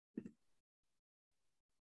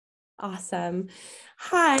Awesome.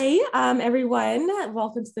 Hi, everyone.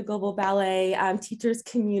 Welcome to the Global Ballet Teachers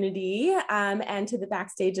community and to the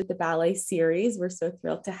Backstage at the Ballet series. We're so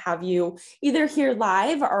thrilled to have you either here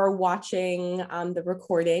live or watching the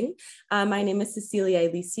recording. My name is Cecilia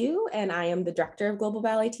Iliesiu, and I am the Director of Global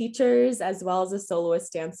Ballet Teachers, as well as a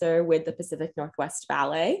soloist dancer with the Pacific Northwest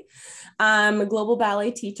Ballet. Global Ballet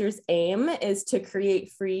Teachers' aim is to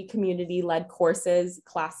create free community-led courses,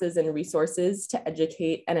 classes, and resources to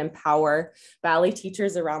educate and empower ballet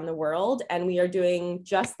teachers around the world. And we are doing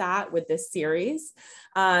just that with this series.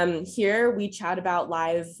 Here we chat about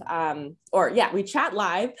live, we chat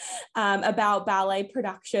live about ballet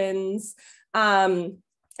productions and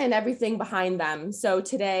everything behind them. So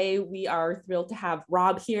today we are thrilled to have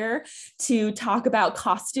Rob here to talk about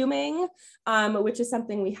costuming, which is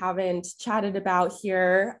something we haven't chatted about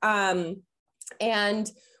here. And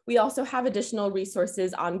we also have additional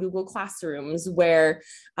resources on Google Classrooms where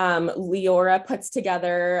Leora puts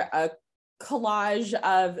together a collage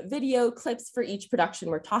of video clips for each production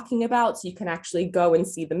we're talking about, so you can actually go and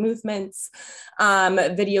see the movements,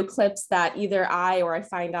 video clips that either I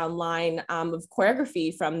find online of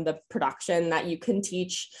choreography from the production that you can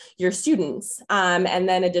teach your students, and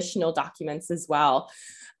then additional documents as well.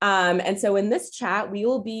 And so in this chat, we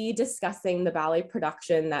will be discussing the ballet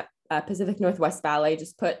production that Pacific Northwest Ballet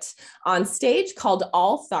just put on stage called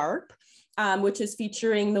Twyla Tharp, which is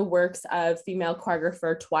featuring the works of female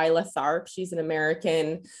choreographer Twyla Tharp. She's an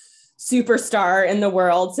American superstar in the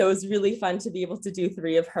world, so it was really fun to be able to do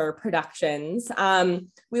 3 of her productions.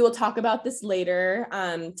 We will talk about this later.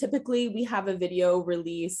 Typically, we have a video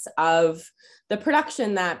release of the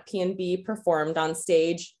production that PNB performed on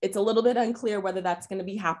stage. It's a little bit unclear whether that's going to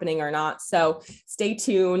be happening or not, so stay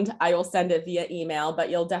tuned. I will send it via email, but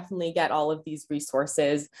you'll definitely get all of these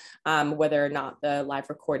resources, whether or not the live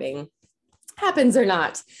recording happens or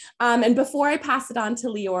not. And before I pass it on to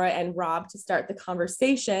Leora and Rob to start the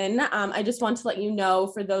conversation, I just want to let you know,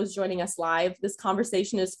 for those joining us live, this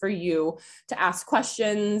conversation is for you to ask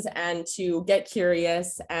questions and to get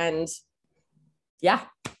curious and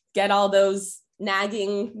get all those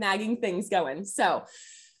nagging things going. So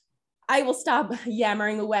I will stop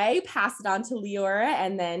yammering away, pass it on to Leora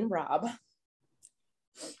and then Rob.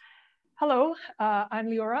 Hello, I'm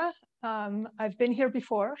Leora. I've been here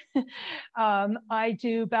before. I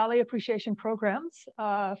do ballet appreciation programs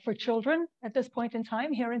for children at this point in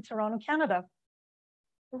time here in Toronto, Canada.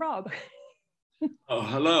 Rob. Oh,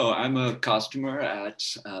 hello. I'm a costumer at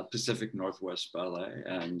Pacific Northwest Ballet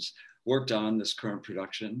and worked on this current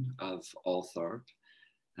production of Twyla Tharp.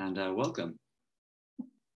 And welcome.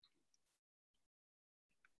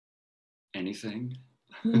 Anything?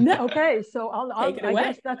 No, okay, so I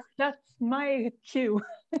guess that's my cue.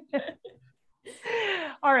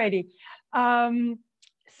 Alrighty.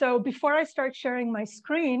 So before I start sharing my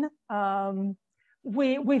screen,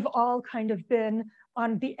 we've all kind of been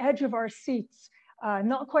on the edge of our seats,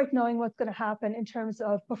 not quite knowing what's going to happen in terms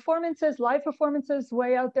of performances, live performances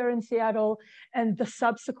way out there in Seattle, and the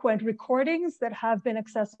subsequent recordings that have been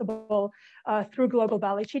accessible through Global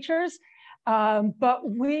Ballet Teachers. But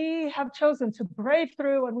we have chosen to brave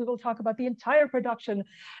through, and we will talk about the entire production.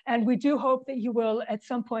 And we do hope that you will, at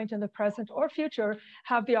some point in the present or future,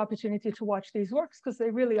 have the opportunity to watch these works, because they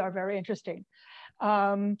really are very interesting.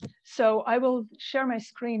 So I will share my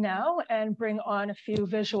screen now and bring on a few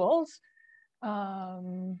visuals.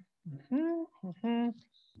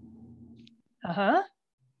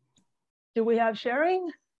 Do we have sharing?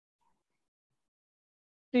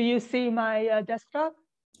 Do you see my desktop?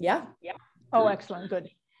 Yeah. Oh, excellent, good.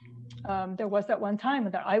 There was that one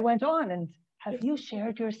time that I went on and, have you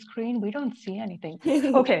shared your screen? We don't see anything.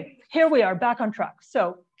 Okay, here we are, back on track.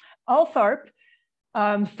 So, Twyla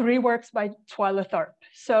Tharp, 3 works by Twyla Tharp.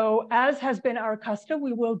 So, as has been our custom,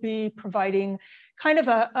 we will be providing kind of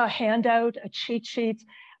a handout, a cheat sheet,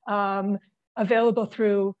 available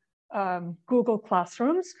through Google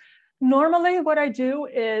Classrooms. Normally, what I do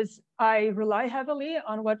is I rely heavily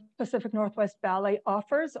on what Pacific Northwest Ballet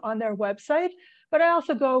offers on their website, but I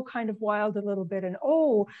also go kind of wild a little bit and,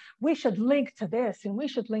 oh, we should link to this and we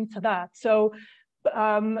should link to that. So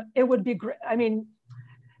it would be great. I mean,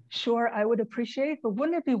 sure, I would appreciate, but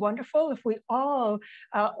wouldn't it be wonderful if we all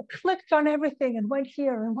clicked on everything and went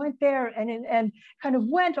here and went there and kind of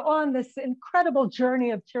went on this incredible journey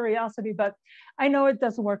of curiosity, but I know it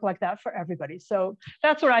doesn't work like that for everybody. So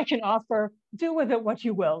that's what I can offer. Do with it what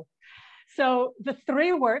you will. So the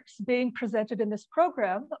 3 works being presented in this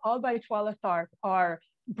program, all by Twyla Tharp, are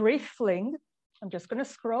Brief Fling. I'm just going to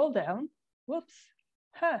scroll down. Whoops.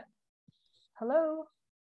 Hello.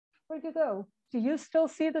 Where'd you go? Do you still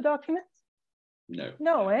see the documents? No.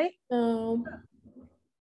 No, eh? No.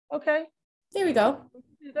 Okay. There we go. We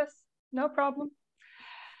can do this, no problem.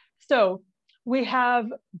 So we have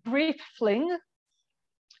Brief Fling,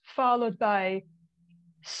 followed by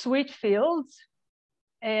Sweet Fields,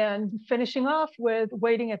 and finishing off with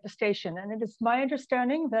Waiting at the Station. And it is my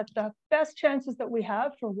understanding that the best chances that we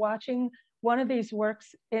have for watching one of these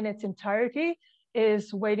works in its entirety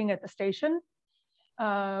is Waiting at the Station,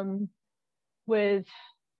 with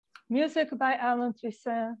music by Alain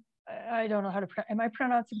Toussaint. I don't know how to pronounce, am I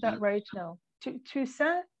pronouncing that right? No,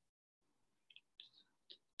 Toussaint?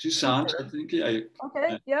 Toussaint, I think, yeah.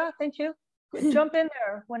 Okay, yeah, thank you. Jump in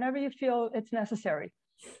there whenever you feel it's necessary.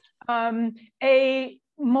 A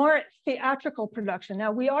more theatrical production.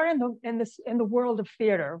 Now we are in the world of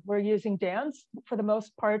theater. We're using dance for the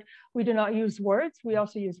most part. We do not use words. We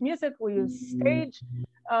also use music. We use stage,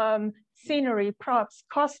 scenery, props,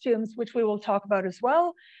 costumes, which we will talk about as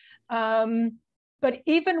well. But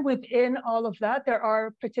even within all of that, there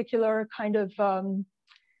are particular kind of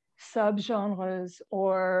subgenres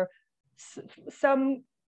or some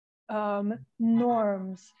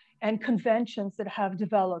norms and conventions that have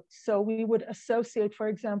developed. So we would associate, for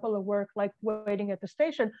example, a work like Waiting at the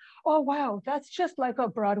Station. Oh, wow, that's just like a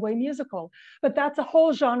Broadway musical, but that's a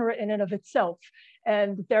whole genre in and of itself.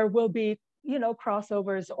 And there will be, you know,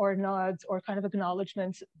 crossovers or nods or kind of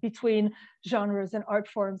acknowledgements between genres and art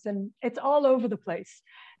forms, and it's all over the place.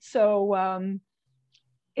 So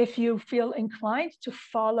if you feel inclined to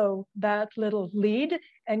follow that little lead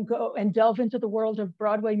and go and delve into the world of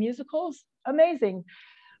Broadway musicals, amazing.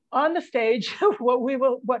 On the stage,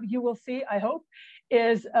 what you will see, I hope,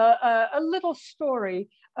 is a little story.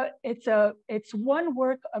 It's one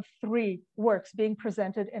work of 3 works being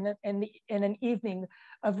presented in an evening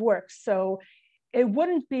of works. So it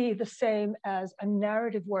wouldn't be the same as a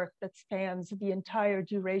narrative work that spans the entire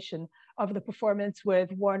duration of the performance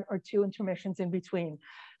with 1 or 2 intermissions in between.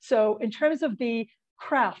 So in terms of the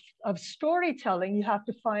craft of storytelling, you have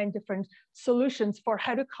to find different solutions for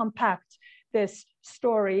how to compact this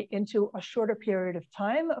story into a shorter period of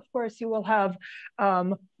time. Of course, you will have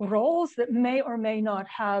roles that may or may not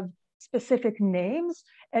have specific names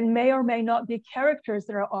and may or may not be characters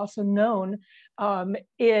that are also known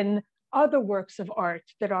in other works of art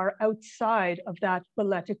that are outside of that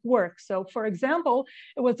balletic work. So for example,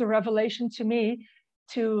 it was a revelation to me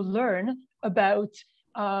to learn about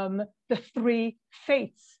the 3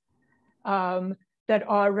 fates that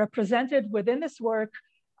are represented within this work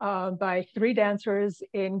by 3 dancers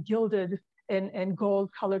in gilded and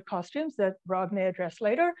gold colored costumes that Rob may address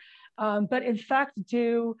later, but in fact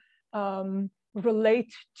do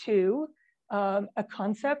relate to a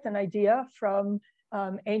concept, an idea from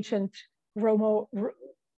ancient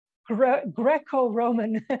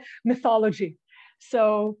Greco-Roman mythology.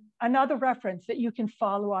 So another reference that you can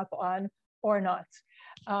follow up on or not.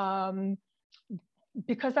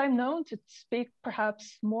 Because I'm known to speak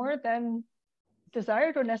perhaps more than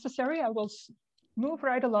desired or necessary, I will move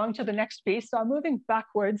right along to the next piece. So I'm moving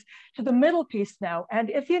backwards to the middle piece now. And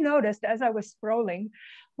if you noticed, as I was scrolling,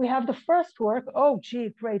 we have the first work. Oh, gee,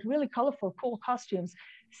 great, really colorful, cool costumes.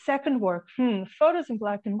 Second work, photos in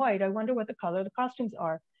black and white. I wonder what the color the costumes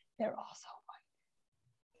are. They're also white.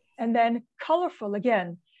 And then colorful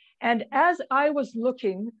again. And as I was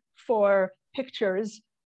looking for pictures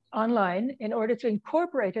online in order to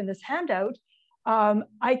incorporate in this handout,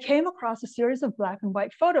 I came across a series of black and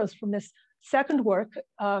white photos from this second work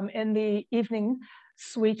in the evening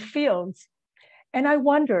Sweet Fields. And I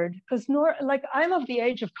wondered, because like I'm of the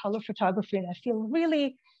age of color photography, and I feel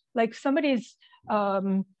really like somebody's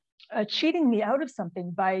cheating me out of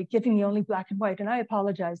something by giving me only black and white. And I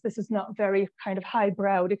apologize, this is not very kind of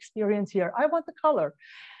highbrowed experience here. I want the color.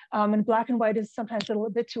 And black and white is sometimes a little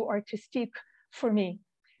bit too artistic for me.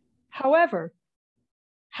 However,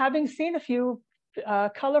 having seen a few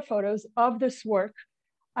color photos of this work,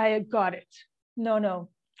 I got it. No,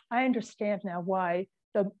 I understand now why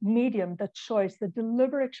the medium, the choice, the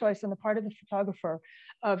deliberate choice on the part of the photographer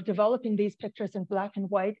of developing these pictures in black and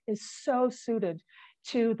white is so suited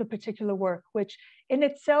to the particular work, which in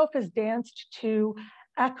itself is danced to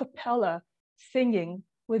a cappella singing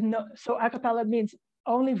with no, so a cappella means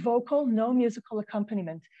only vocal, no musical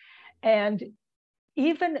accompaniment. And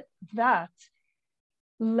even that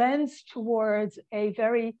lends towards a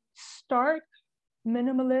very stark,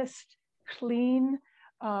 minimalist, clean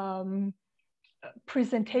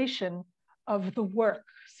presentation of the work.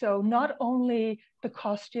 So not only the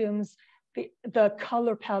costumes, the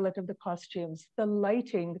color palette of the costumes, the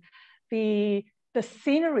lighting, the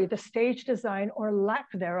scenery, the stage design or lack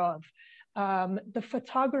thereof, the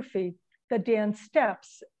photography, the dance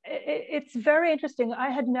steps. It's very interesting. I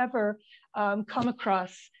had never come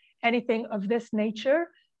across anything of this nature,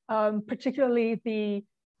 particularly the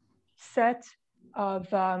set of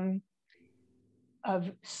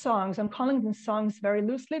songs. I'm calling them songs very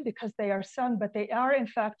loosely because they are sung, but they are in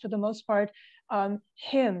fact, for the most part,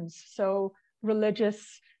 hymns. So religious,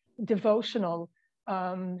 devotional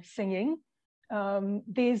singing.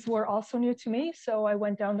 These were also new to me. So I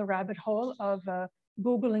went down the rabbit hole of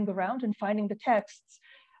Googling around and finding the texts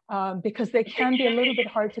because they can be a little bit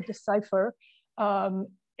hard to decipher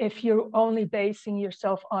if you're only basing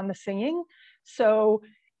yourself on the singing. So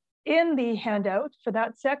in the handout for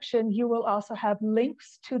that section, you will also have links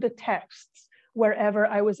to the texts wherever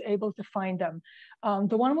I was able to find them.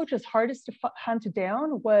 The one which was hardest to hunt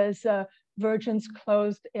down was virgins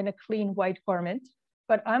clothed in a clean white garment.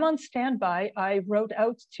 But I'm on standby. I wrote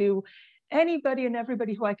out to anybody and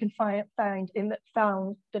everybody who I can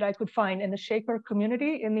found that I could find in the Shaker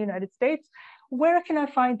community in the United States. Where can I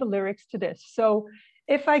find the lyrics to this? So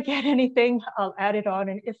if I get anything, I'll add it on.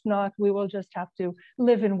 And if not, we will just have to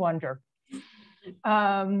live in wonder.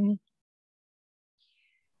 Now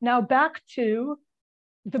back to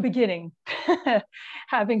the beginning,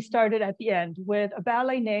 having started at the end with a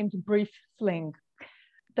ballet named Brief Fling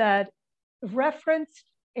that referenced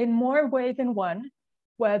in more ways than one,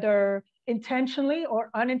 whether intentionally or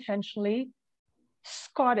unintentionally,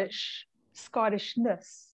 Scottishness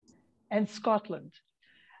and Scotland.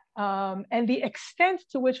 And the extent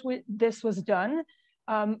to which this was done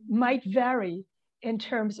might vary in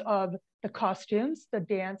terms of the costumes, the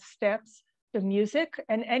dance steps, the music,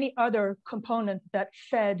 and any other component that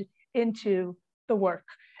fed into the work.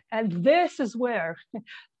 And this is where,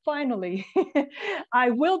 finally,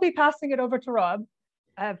 I will be passing it over to Rob.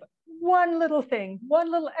 I have one little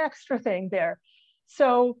extra thing there.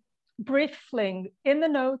 So Brief Fling, in the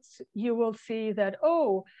notes, you will see that,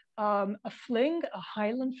 a fling, a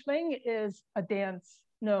Highland fling, is a dance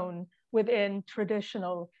known within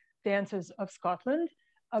traditional dances of Scotland.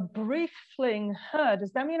 A brief fling,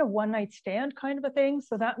 does that mean a one-night stand kind of a thing?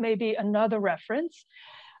 So that may be another reference.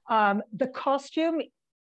 The costume,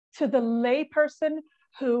 to the layperson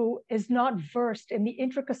who is not versed in the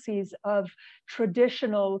intricacies of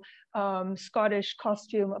traditional Scottish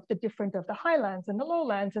costume of the Highlands and the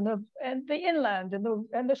Lowlands and the inland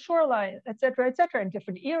and the shoreline, et cetera, in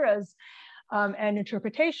different eras and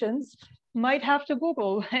interpretations, might have to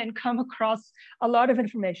Google and come across a lot of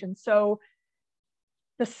information. So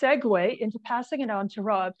the segue into passing it on to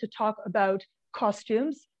Rob to talk about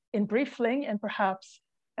costumes in Brief Fling and perhaps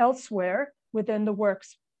elsewhere within the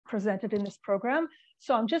works presented in this program.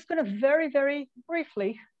 So I'm just going to very, very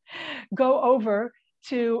briefly go over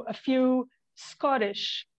to a few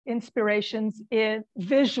Scottish inspirations, in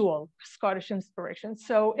visual Scottish inspirations.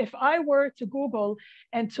 So if I were to Google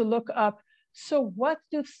and to look up, so what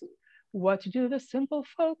do the simple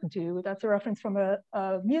folk do? That's a reference from a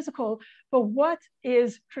musical, but what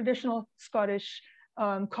is traditional Scottish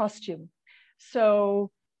costume?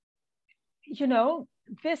 So,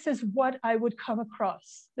 this is what I would come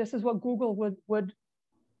across. This is what Google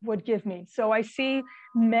would give me. So I see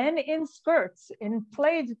men in skirts, in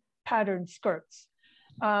plaid patterned skirts,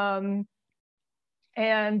 and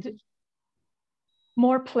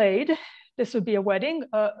more plaid. This would be a wedding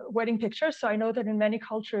picture. So I know that in many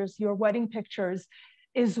cultures, your wedding pictures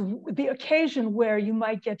is the occasion where you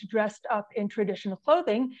might get dressed up in traditional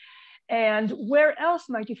clothing. And where else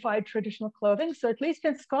might you find traditional clothing? So at least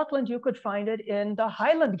in Scotland, you could find it in the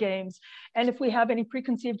Highland Games. And if we have any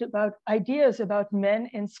preconceived ideas about men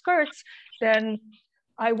in skirts, then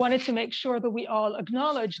I wanted to make sure that we all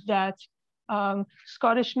acknowledge that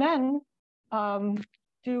Scottish men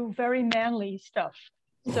do very manly stuff.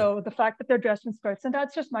 So the fact that they're dressed in skirts, and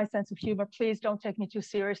that's just my sense of humor, please don't take me too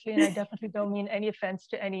seriously. And I definitely don't mean any offense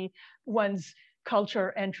to anyone's culture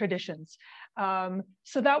and traditions.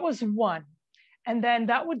 So that was one. And then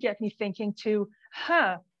that would get me thinking to,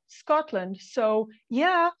 Scotland. So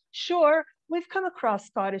yeah, sure, we've come across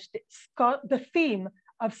the theme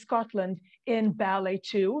of Scotland in ballet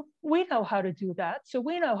too. We know how to do that. So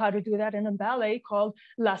we know how to do that in a ballet called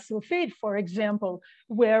La Sylphide, for example,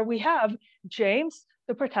 where we have James,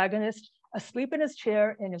 the protagonist, asleep in his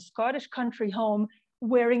chair in his Scottish country home,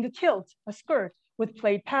 wearing a kilt, a skirt with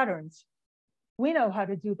plaid patterns. We know how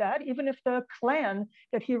to do that, even if the clan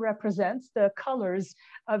that he represents, the colors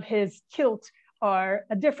of his kilt are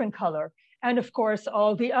a different color. And of course,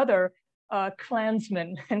 all the other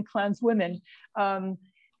clansmen and clanswomen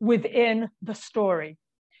within the story,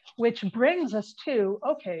 which brings us to,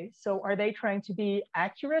 okay, so are they trying to be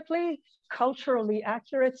culturally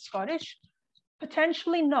accurate Scottish?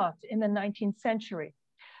 Potentially not in the 19th century.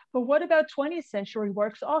 But what about 20th century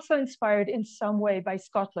works also inspired in some way by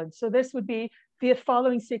Scotland? So this would be, the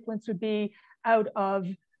following sequence would be out of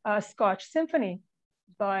Scotch Symphony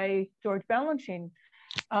by George Balanchine.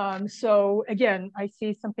 So again, I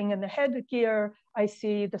see something in the headgear, I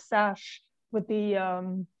see the sash with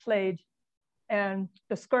the plaid and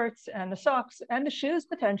the skirts and the socks and the shoes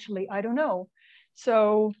potentially, I don't know.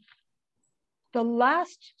 So the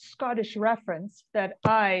last Scottish reference that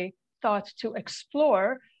I thought to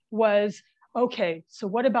explore was, okay, so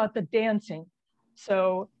what about the dancing?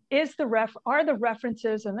 So are the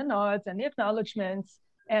references and the nods and the acknowledgements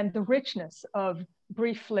and the richness of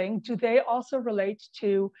Brief Fling, do they also relate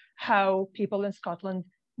to how people in Scotland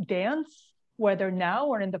dance, whether now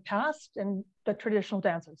or in the past, and the traditional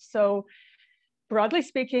dances? So broadly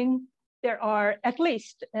speaking, there are at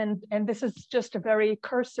least, and this is just a very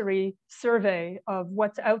cursory survey of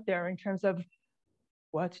what's out there in terms of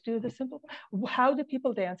how do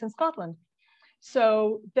people dance in Scotland?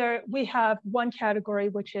 So there we have one category,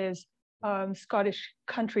 which is Scottish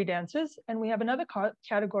country dances, and we have another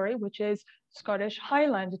category, which is Scottish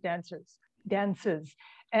Highland dances.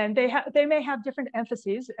 And they may have different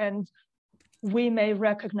emphases, and we may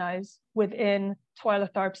recognize within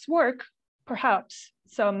Twyla Tharp's work, perhaps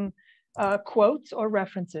some quotes or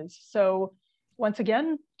references. So once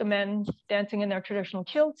again, the men dancing in their traditional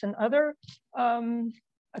kilts and other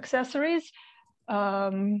accessories,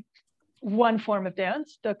 one form of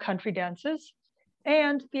dance, the country dances,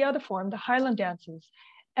 and the other form, the Highland dances.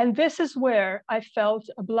 And this is where I felt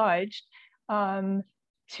obliged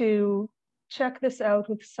to check this out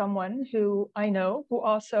with someone who I know, who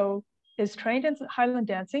also is trained in Highland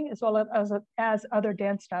dancing, as well as other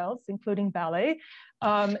dance styles, including ballet.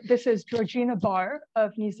 This is Georgina Barr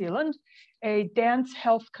of New Zealand, a dance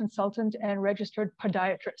health consultant and registered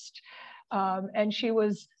podiatrist. And she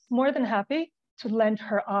was more than happy to lend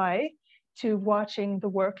her eye to watching the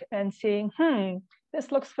work and seeing,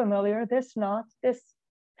 this looks familiar, this not, this.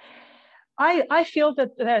 I feel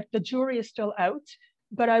that the jury is still out,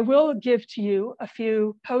 but I will give to you a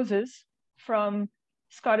few poses from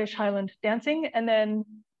Scottish Highland dancing, and then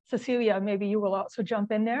Cecilia, maybe you will also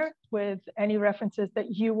jump in there with any references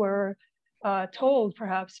that you were told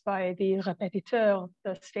perhaps by the répétiteur,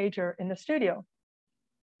 the stager in the studio.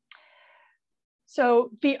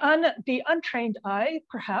 So the untrained eye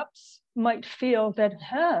perhaps might feel that,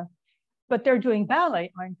 but they're doing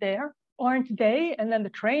ballet, aren't they? And then the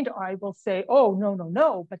trained eye will say, oh,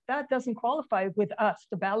 no, but that doesn't qualify with us,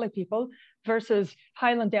 the ballet people, versus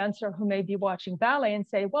Highland dancer who may be watching ballet and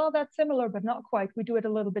say, well, that's similar, but not quite. We do it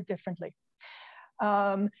a little bit differently.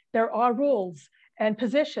 There are rules and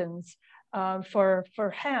positions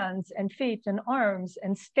for hands and feet and arms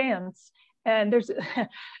and stance. And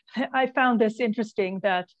I found this interesting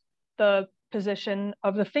that the position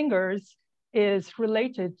of the fingers is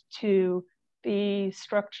related to the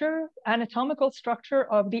anatomical structure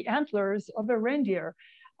of the antlers of a reindeer.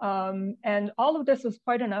 And all of this was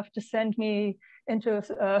quite enough to send me into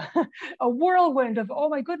a whirlwind of, oh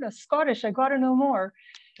my goodness, Scottish, I gotta know more.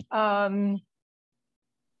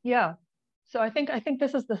 Yeah, so I think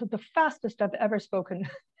this is the fastest I've ever spoken.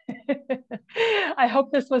 I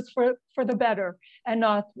hope this was for the better and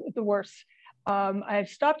not the worse. I've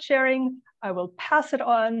stopped sharing, I will pass it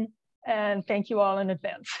on, and thank you all in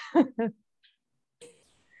advance.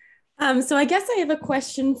 So I guess I have a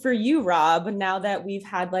question for you, Rob, now that we've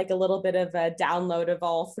had like a little bit of a download of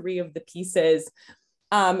all three of the pieces.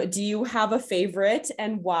 Do you have a favorite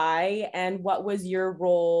and why? And what was your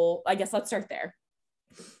role? I guess let's start there.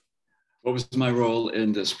 What was my role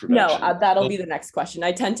in this production? No, that'll be the next question.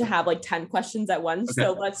 I tend to have like 10 questions at once. Okay.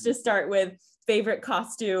 So let's just start with favorite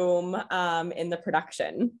costume in the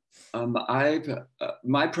production.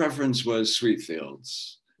 My preference was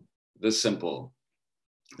Sweetfields, the simple.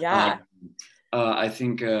 Yeah. I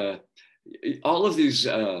think all of these,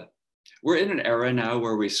 we're in an era now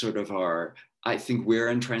where we sort of are, I think we're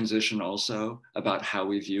in transition also about how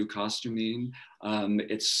we view costuming.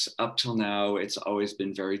 It's up till now, it's always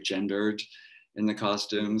been very gendered in the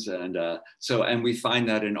costumes. And and we find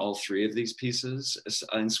that in all three of these pieces.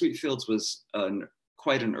 And Sweetfields was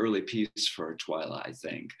quite an early piece for Twyla, I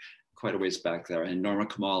think, quite a ways back there. And Norma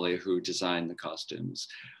Kamali, who designed the costumes.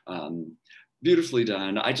 Beautifully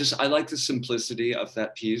done. I like the simplicity of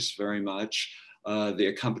that piece very much.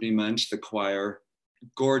 The accompaniment, the choir,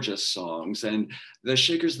 gorgeous songs, and the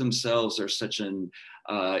Shakers themselves are such an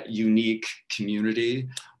unique community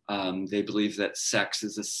They believe that sex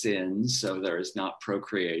is a sin, so there is not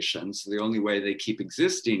procreation. So the only way they keep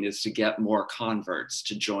existing is to get more converts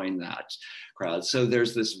to join that crowd. So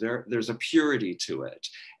there's there's a purity to it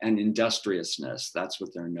and industriousness. That's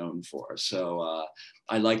what they're known for. So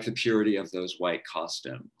I like the purity of those white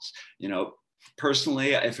costumes. You know,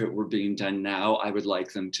 personally, if it were being done now, I would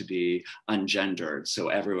like them to be ungendered, so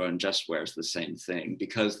everyone just wears the same thing,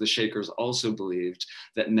 because the Shakers also believed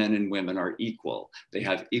that men and women are equal. They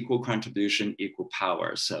have equal contribution, equal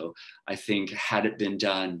power. So I think had it been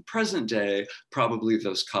done present day, probably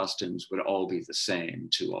those costumes would all be the same,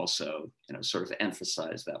 to also, you know, sort of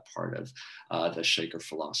emphasize that part of the Shaker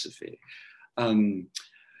philosophy.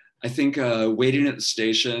 I think Waiting at the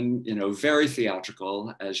Station, you know, very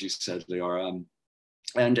theatrical, as you said, Leora,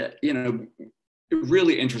 and, you know,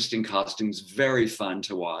 really interesting costumes, very fun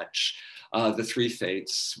to watch. The Three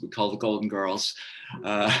Fates, we call the Golden Girls,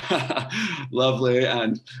 lovely,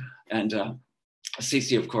 and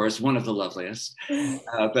Cece, of course, one of the loveliest,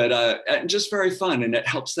 but just very fun, and it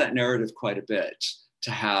helps that narrative quite a bit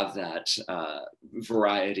to have that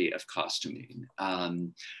variety of costuming.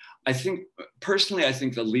 I think, personally, I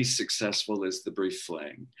think the least successful is the Brief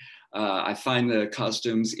Fling. I find the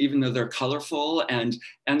costumes, even though they're colorful and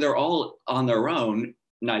they're all on their own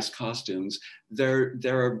nice costumes,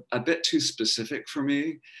 they're a bit too specific for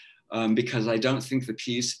me, because I don't think the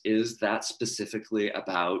piece is that specifically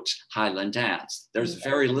about Highland dance. There's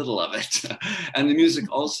very little of it. And the music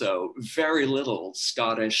also, very little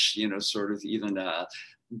Scottish, you know, sort of even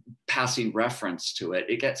passing reference to it.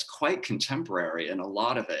 It gets quite contemporary in a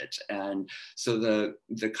lot of it. And so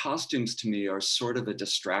the costumes to me are sort of a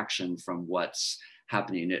distraction from what's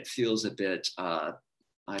happening. It feels a bit, I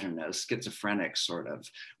don't know, schizophrenic sort of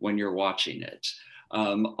when you're watching it.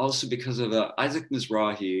 Also because of Isaac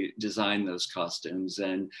Mizrahi designed those costumes,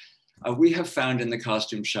 and we have found in the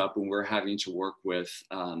costume shop when we're having to work with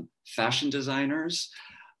fashion designers,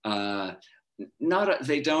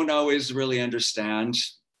 they don't always really understand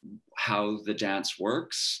how the dance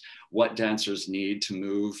works, what dancers need to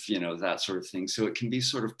move, you know, that sort of thing. So it can be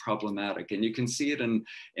sort of problematic. And you can see it in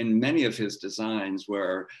many of his designs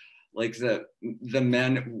where, like,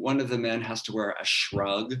 one of the men has to wear a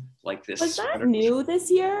shrug, like this. Was that new this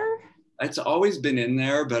year? It's always been in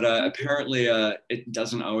there, but apparently it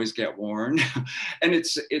doesn't always get worn. And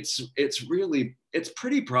it's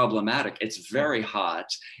pretty problematic. It's very hot.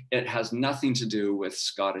 It has nothing to do with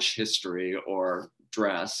Scottish history or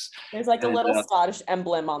dress. There's like a little Scottish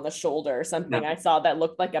emblem on the shoulder or something. I saw that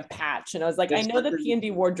looked like a patch, and I was like, I know the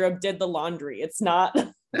P&D wardrobe did the laundry. It's not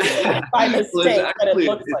by mistake, well, but it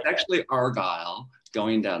looks like actually Argyle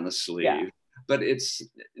going down the sleeve. Yeah. But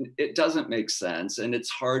it doesn't make sense, and it's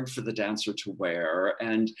hard for the dancer to wear.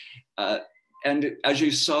 And as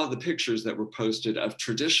you saw the pictures that were posted of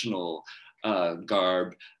traditional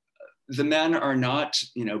garb, the men are not,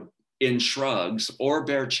 you know, in shrugs or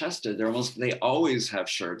bare chested. They always have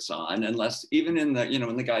shirts on, unless even in the, you know,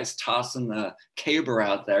 when the guy's tossing the caber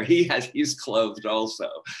out there, he's clothed also.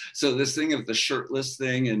 So this thing of the shirtless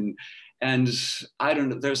thing, and I don't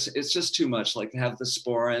know, it's just too much. Like, they have the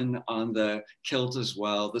sporran on the kilt as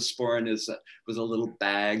well. The sporran is with a little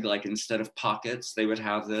bag, like instead of pockets, they would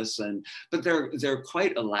have this. But they're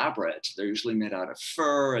quite elaborate. They're usually made out of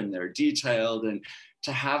fur, and they're detailed. And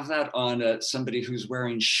to have that on somebody who's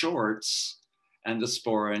wearing shorts and the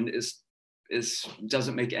sporran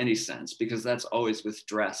doesn't make any sense, because that's always with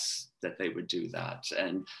dress that they would do that.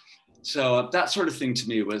 And so that sort of thing to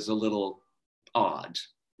me was a little odd,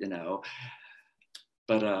 you know.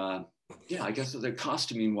 But yeah, I guess the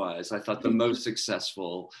costuming wise, I thought the most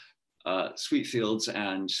successful Sweetfields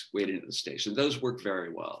and Waiting at the Station, those work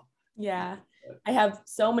very well. Yeah, I have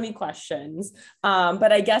so many questions,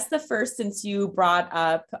 but I guess the first, since you brought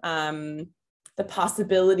up the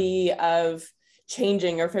possibility of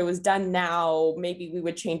changing, or if it was done now, maybe we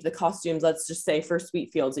would change the costumes. Let's just say for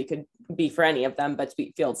Sweetfields, it could be for any of them, but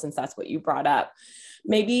Sweetfields, since that's what you brought up.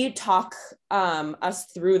 Maybe talk us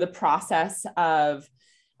through the process of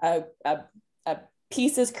a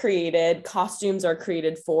piece is created, costumes are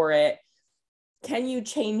created for it. Can you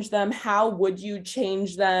change them? How would you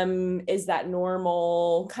change them? Is that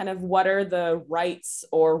normal? Kind of what are the rights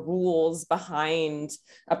or rules behind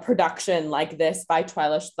a production like this by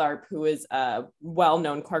Twyla Tharp, who is a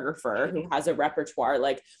well-known choreographer who has a repertoire?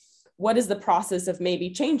 Like, what is the process of maybe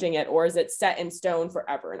changing it, or is it set in stone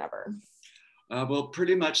forever and ever? Well,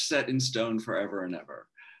 pretty much set in stone forever and ever.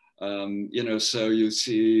 You know, so you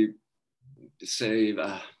see, say,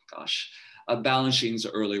 Balanchine's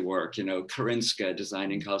early work, you know, Karinska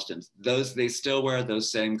designing costumes, they still wear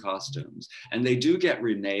those same costumes, and they do get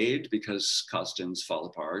remade because costumes fall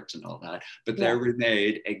apart and all that, but they're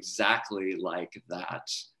remade exactly like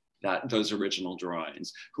those original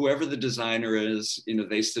drawings. Whoever the designer is, you know,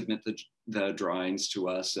 they submit the drawings to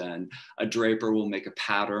us, and a draper will make a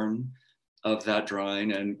pattern of that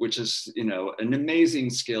drawing, and which is, you know, an amazing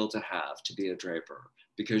skill to have, to be a draper,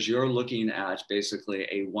 because you're looking at basically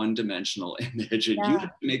a one-dimensional image, and you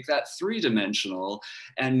have to make that three-dimensional.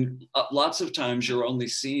 And lots of times you're only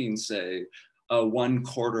seeing, say, a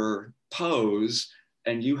 1/4 pose,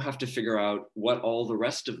 and you have to figure out what all the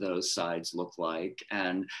rest of those sides look like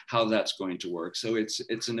and how that's going to work. So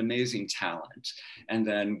it's an amazing talent. And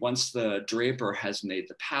then once the draper has made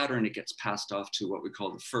the pattern, it gets passed off to what we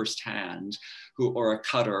call the first hand, or a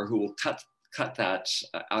cutter, who will cut that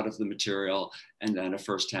out of the material, and then a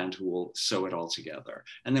first hand who will sew it all together.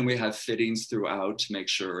 And then we have fittings throughout to make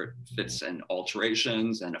sure it fits, and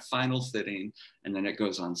alterations, and a final fitting, and then it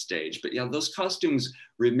goes on stage. But yeah, those costumes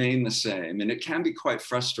remain the same, and it can be quite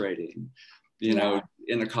frustrating, you know,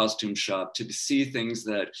 in a costume shop to see things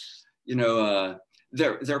that, you know,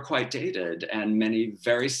 they're quite dated, and many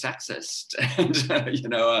very sexist, and you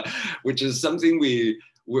know, which is something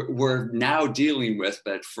we're now dealing with,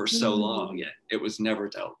 but for so long it was never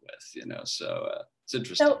dealt with, you know. So it's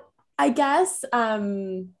interesting. So I guess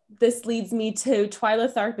this leads me to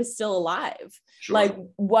Twyla Tharp is still alive. Sure.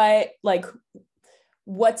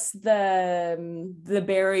 What's the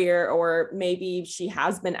barrier, or maybe she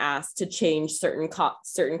has been asked to change certain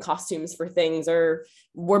costumes for things, or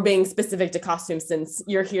we're being specific to costumes since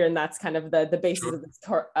you're here and that's kind of the basis of this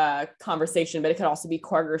conversation, but it could also be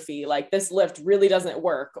choreography, like this lift really doesn't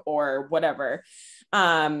work or whatever.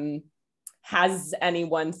 Has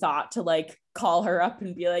anyone thought to like call her up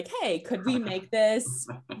and be like, hey, could we make this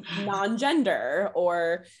non-gender,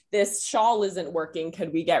 or this shawl isn't working,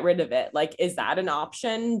 could we get rid of it? Like, is that an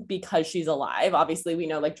option because she's alive? Obviously we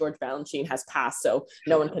know like George Balanchine has passed, so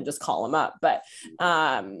no one can just call him up, but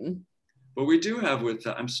well, we do have with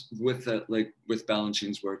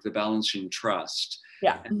Balanchine's work, the Balanchine Trust.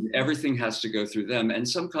 Yeah. And everything has to go through them. And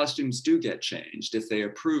some costumes do get changed. If they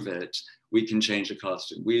approve it, we can change a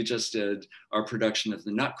costume. We just did our production of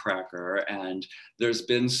the Nutcracker, and there's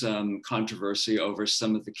been some controversy over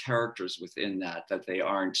some of the characters within that they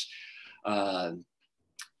aren't,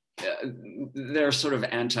 they're sort of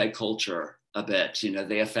anti-culture a bit, you know,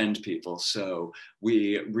 they offend people. So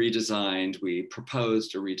we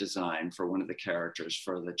proposed a redesign for one of the characters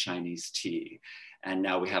for the Chinese tea. And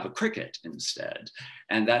now we have a cricket instead.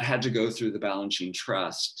 And that had to go through the Balanchine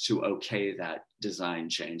Trust to okay that design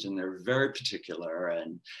change. And they're very particular.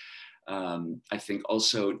 And I think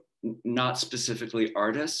also not specifically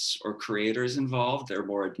artists or creators involved, they're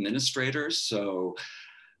more administrators. So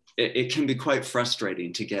it can be quite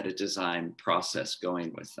frustrating to get a design process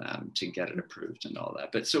going with them, to get it approved and all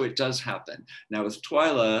that. But so it does happen. Now with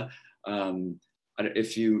Twyla,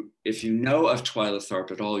 if you know of Twyla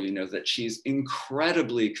Tharp at all, you know that she's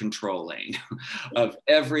incredibly controlling of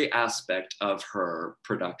every aspect of her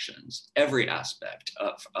productions, every aspect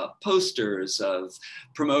of posters, of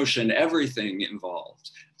promotion, everything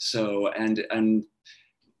involved. So, and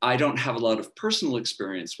I don't have a lot of personal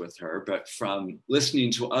experience with her, but from listening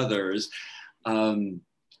to others,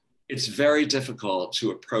 it's very difficult to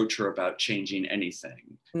approach her about changing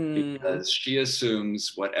anything because she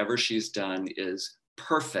assumes whatever she's done is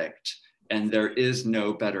perfect and there is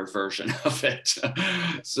no better version of it.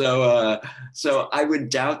 So I would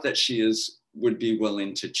doubt that she would be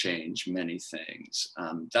willing to change many things.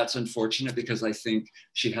 That's unfortunate because I think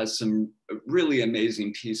she has some really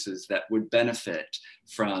amazing pieces that would benefit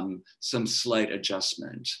from some slight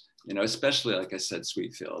adjustment. You know, especially like I said,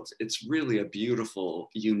 Sweetfields, it's really a beautiful,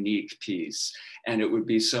 unique piece. And it would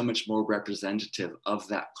be so much more representative of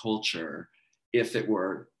that culture if it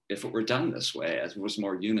were done this way, as it was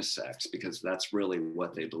more unisex, because that's really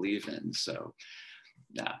what they believe in. So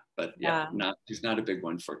yeah, but she's not a big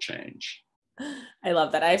one for change. I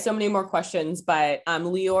love that. I have so many more questions, but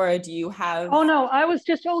Leora, do you have? Oh no, I was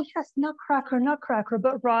just, yes, Nutcracker,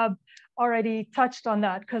 but Rob already touched on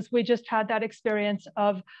that because we just had that experience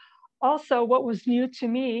of also what was new to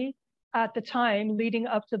me at the time leading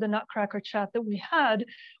up to the Nutcracker chat that we had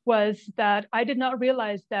was that I did not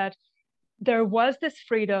realize that there was this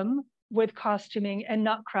freedom with costuming and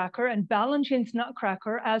Nutcracker, and Balanchine's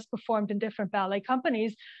Nutcracker, as performed in different ballet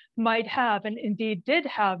companies, might have, and indeed did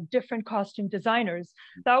have, different costume designers.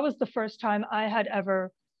 That was the first time I had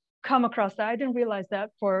ever come across that. I didn't realize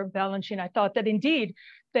that for Balanchine. I thought that indeed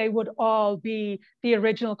they would all be the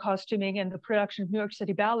original costuming, and the production of New York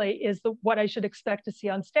City Ballet is what I should expect to see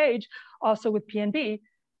on stage, also with PNB.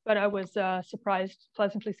 But I was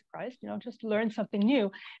pleasantly surprised, just learned something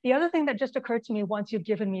new. The other thing that just occurred to me once you've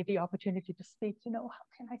given me the opportunity to speak, how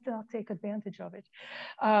can I not take advantage of it?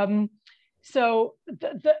 So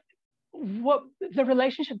the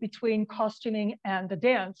relationship between costuming and the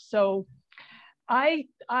dance. So I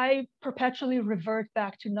perpetually revert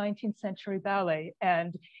back to 19th century ballet,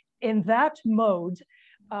 and in that mode,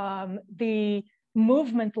 the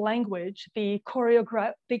movement language, the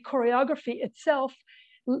choreography itself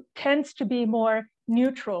tends to be more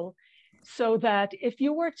neutral, so that if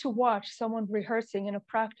you were to watch someone rehearsing in a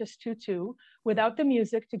practice tutu without the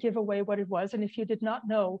music to give away what it was, and if you did not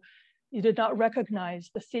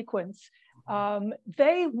recognize the sequence,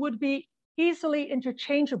 they would be easily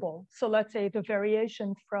interchangeable. So let's say the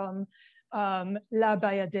variation from La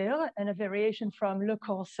Bayadère and a variation from Le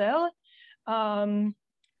Corsaire.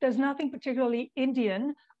 There's nothing particularly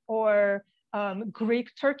Indian or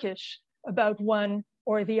Greek Turkish about one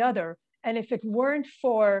or the other. And if it weren't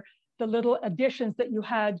for the little additions that you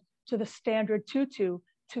had to the standard tutu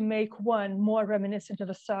to make one more reminiscent of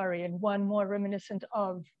a sari and one more reminiscent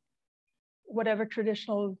of whatever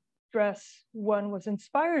traditional dress one was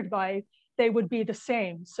inspired by, they would be the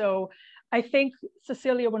same. So I think,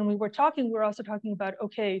 Cecilia, when we were talking, we were also talking about,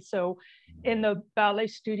 okay, so in the ballet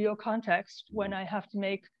studio context, when I have to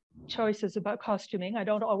make choices about costuming, I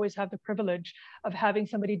don't always have the privilege of having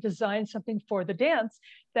somebody design something for the dance,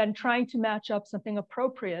 then trying to match up something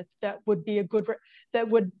appropriate that would be that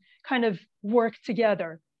would kind of work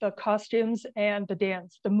together, the costumes and the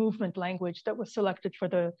dance, the movement language that was selected for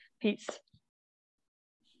the piece.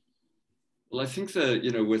 Well, I think that,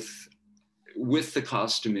 with the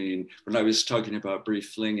costuming, when I was talking about Brie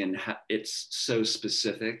Flingen, it's so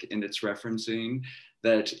specific in its referencing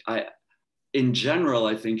that in general,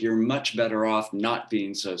 I think you're much better off not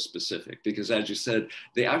being so specific, because as you said,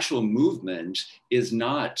 the actual movement is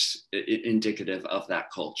not indicative of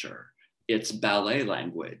that culture. It's ballet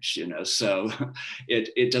language, so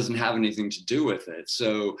it doesn't have anything to do with it.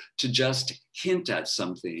 So to just hint at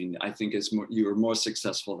something, I think you are more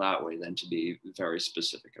successful that way than to be very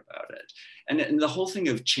specific about it. And the whole thing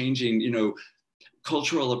of changing,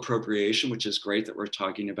 cultural appropriation, which is great that we're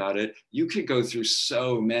talking about it. You could go through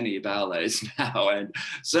so many ballets now, and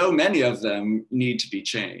so many of them need to be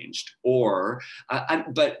changed.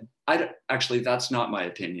 But actually, that's not my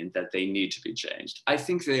opinion, that they need to be changed. I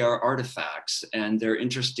think they are artifacts and they're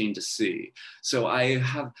interesting to see. So I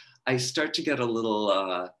start to get a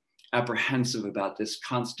little apprehensive about this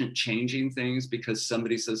constant changing things, because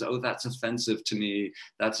somebody says, oh, that's offensive to me.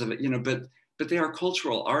 But they are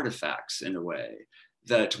cultural artifacts in a way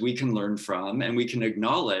that we can learn from, and we can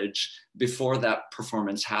acknowledge before that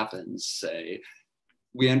performance happens. Say,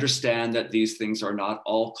 we understand that these things are not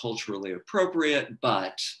all culturally appropriate,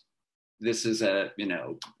 but this is an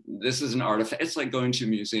artifact. It's like going to a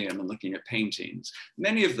museum and looking at paintings.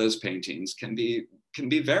 Many of those paintings can be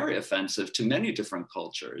very offensive to many different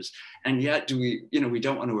cultures, and yet we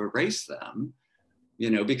don't want to erase them,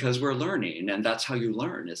 because we're learning, and that's how you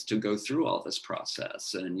learn, is to go through all this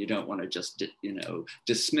process, and you don't want to just,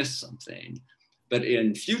 dismiss something. But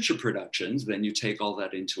in future productions, then you take all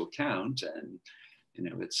that into account, and,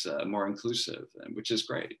 it's more inclusive, which is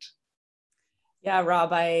great. Yeah, Rob,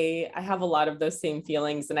 I have a lot of those same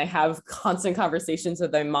feelings, and I have constant conversations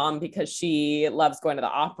with my mom because she loves going to the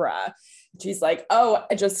opera. She's like, oh,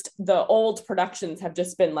 the old productions have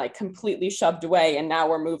just been like completely shoved away, and now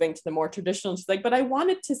we're moving to the more traditional. She's like, but I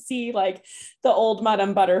wanted to see like the old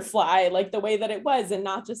Madame Butterfly, like the way that it was, and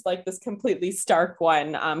not just like this completely stark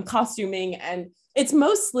one. Costuming, and it's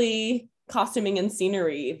mostly costuming and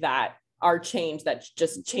scenery that are changed, that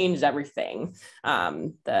just changed everything.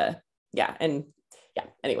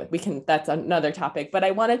 Anyway, that's another topic, but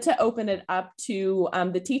I wanted to open it up to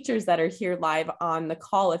the teachers that are here live on the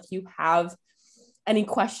call. If you have any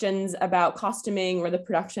questions about costuming or the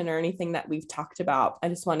production or anything that we've talked about, I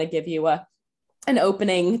just want to give you an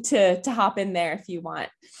opening to hop in there if you want,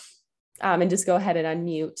 and just go ahead and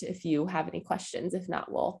unmute if you have any questions. If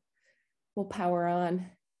not, we'll power on.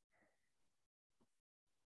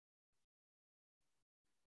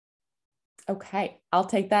 Okay, I'll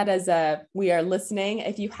take that as we are listening.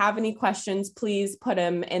 If you have any questions, please put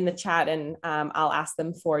them in the chat, and I'll ask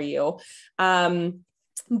them for you.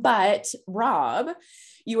 But Rob,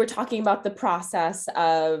 you were talking about the process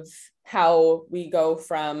of how we go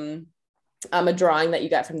from a drawing that you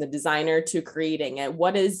get from the designer to creating it.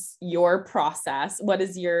 What is your process? What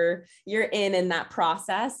is your in that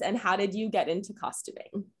process, and how did you get into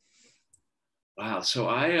costuming? Wow, so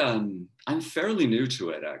I'm fairly new to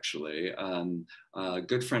it actually. A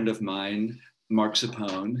good friend of mine, Mark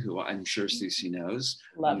Sapone, who I'm sure Cece knows,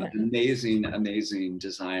 Love it. amazing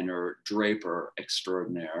designer, draper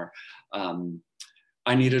extraordinaire.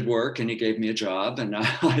 I needed work and he gave me a job, and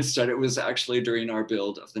I started, it was actually during our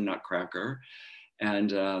build of the Nutcracker.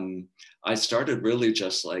 And I started really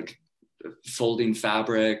just like folding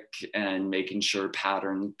fabric and making sure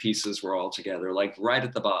pattern pieces were all together, like right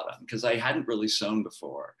at the bottom, because I hadn't really sewn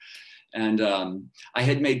before. And I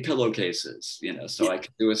had made pillowcases, you know, so I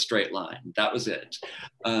could do a straight line. That was it.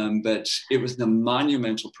 But it was the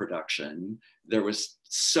monumental production. There was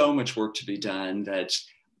so much work to be done that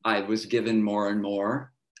I was given more and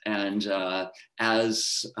more. And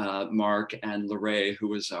as Mark and Leora, who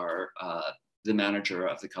was the manager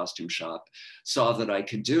of the costume shop, saw that I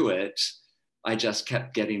could do it, I just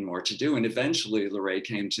kept getting more to do. And eventually Leora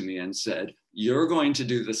came to me and said, "You're going to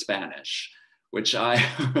do the Spanish," which I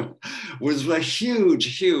was a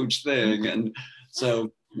huge thing. And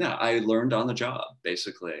so, yeah, I learned on the job,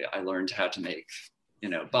 basically. I learned how to make, you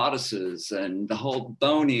know, bodices and the whole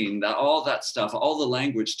boning, all that stuff, all the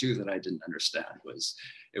language too that I didn't understand.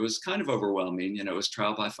 It was kind of overwhelming, you know, it was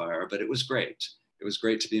trial by fire, but it was great. It was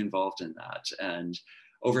great to be involved in that. And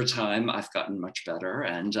over time, I've gotten much better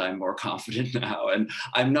and I'm more confident now. And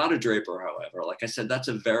I'm not a draper, however. Like I said, that's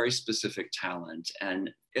a very specific talent,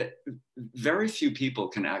 and very few people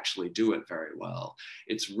can actually do it very well.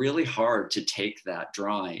 It's really hard to take that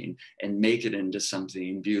drawing and make it into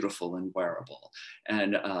something beautiful and wearable.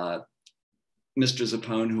 And Mr.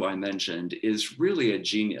 Zapone, who I mentioned, is really a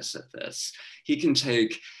genius at this. He can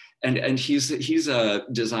take, and he's a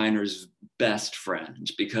designer's best friend,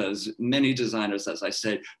 because many designers, as I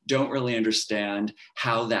said, don't really understand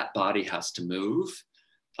how that body has to move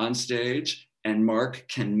on stage. And Mark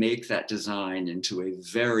can make that design into a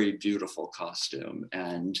very beautiful costume.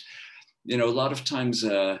 And, you know, a lot of times,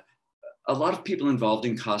 a lot of people involved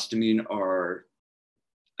in costuming are,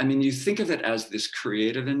 I mean, you think of it as this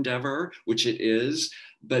creative endeavor, which it is,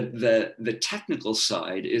 but the technical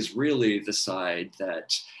side is really the side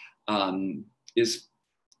that is,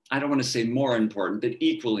 I don't want to say more important, but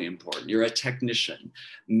equally important. You're a technician,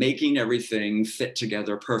 making everything fit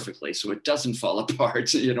together perfectly so it doesn't fall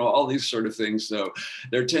apart, you know, all these sort of things. So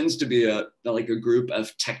there tends to be a group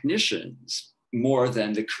of technicians more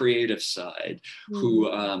than the creative side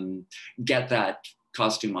who get that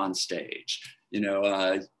costume on stage. You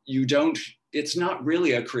know, it's not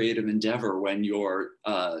really a creative endeavor when you're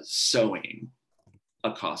sewing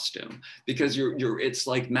a costume, because it's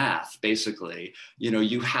like math, basically. You know,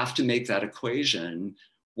 you have to make that equation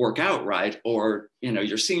work out right, or, you know,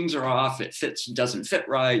 your seams are off, doesn't fit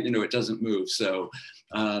right, you know, it doesn't move. So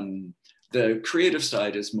the creative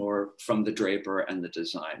side is more from the draper and the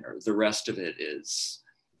designer. The rest of it is,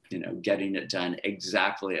 you know, getting it done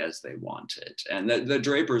exactly as they want it. And the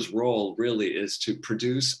draper's role really is to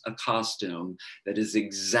produce a costume that is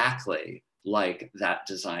exactly like that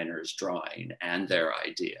designer's drawing and their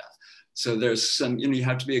idea. So there's some, you know, you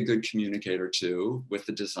have to be a good communicator too with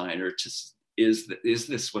the designer to, is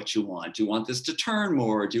this what you want? Do you want this to turn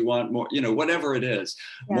more? Do you want more, you know, whatever it is,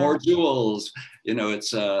 more jewels, you know, it's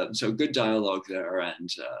so good dialogue there. And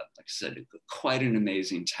like I said, quite an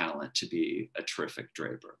amazing talent to be a terrific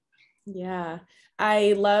draper. Yeah,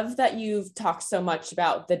 I love that you've talked so much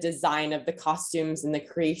about the design of the costumes and the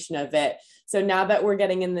creation of it. So now that we're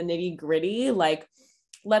getting in the nitty gritty, like,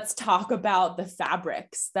 let's talk about the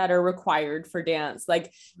fabrics that are required for dance.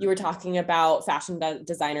 Like you were talking about, fashion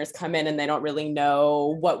designers come in and they don't really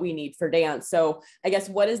know what we need for dance. So I guess,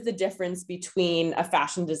 what is the difference between a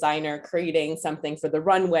fashion designer creating something for the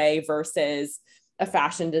runway versus a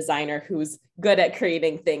fashion designer who's good at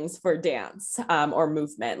creating things for dance or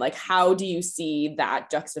movement? Like, how do you see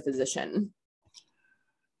that juxtaposition?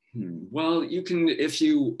 Well, you can, if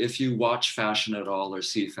you watch fashion at all or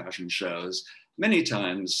see fashion shows, many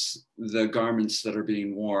times the garments that are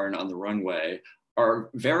being worn on the runway are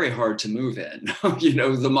very hard to move in. You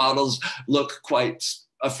know, the models look quite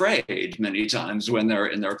afraid many times when they're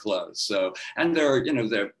in their clothes. So, and they're, you know,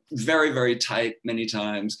 they're very, very tight many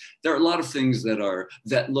times. There are a lot of things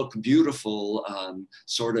that look beautiful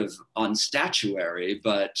sort of on statuary,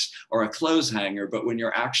 or a clothes hanger, but when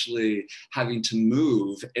you're actually having to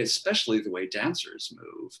move, especially the way dancers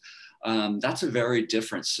move, that's a very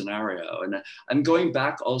different scenario. And I'm going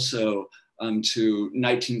back also to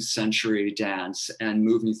 19th century dance and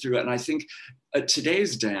moving through it. And I think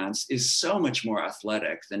today's dance is so much more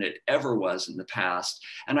athletic than it ever was in the past.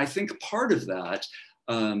 And I think part of that,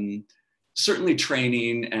 certainly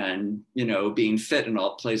training and, you know, being fit and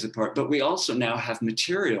all plays a part, but we also now have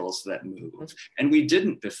materials that move, and we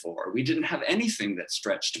didn't before. We didn't have anything that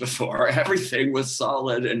stretched before. Everything was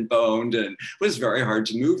solid and boned and was very hard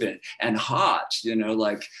to move in and hot, you know,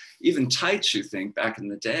 like even tights, you think back in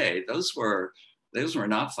the day, those were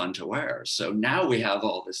not fun to wear. So now we have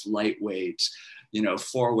all this lightweight, you know,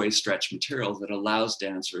 four-way stretch material that allows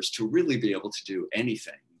dancers to really be able to do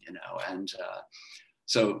anything, you know, and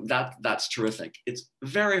so that's terrific. It's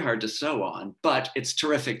very hard to sew on, but it's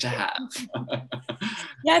terrific to have.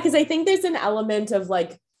 Yeah, because I think there's an element of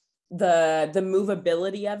like the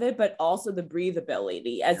movability of it, but also the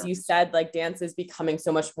breathability. As you said, like dance is becoming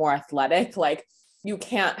so much more athletic. Like you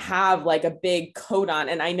can't have like a big coat on.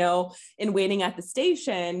 And I know in waiting at the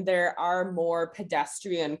station, there are more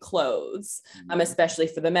pedestrian clothes, especially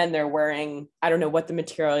for the men. They're wearing, I don't know what the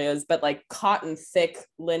material is, but like cotton, thick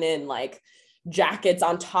linen, like jackets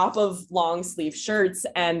on top of long sleeve shirts.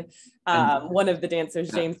 And one of the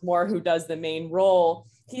dancers, James Moore, who does the main role,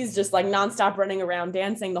 he's just like nonstop running around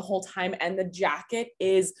dancing the whole time. And the jacket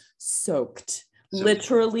is soaked,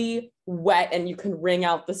 literally wet, and you can wring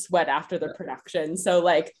out the sweat after the production. So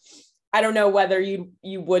like, I don't know whether you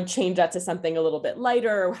would change that to something a little bit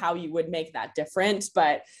lighter or how you would make that different.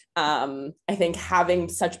 But I think having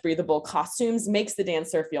such breathable costumes makes the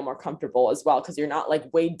dancer feel more comfortable as well, because you're not like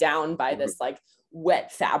weighed down by this like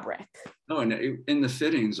wet fabric. Oh, and in the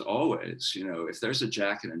fittings, always, you know, if there's a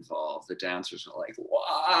jacket involved, the dancers are like,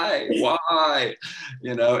 why,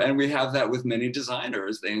 you know, and we have that with many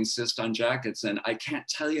designers. They insist on jackets. And I can't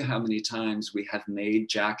tell you how many times we have made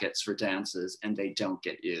jackets for dances and they don't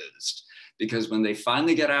get used. Because when they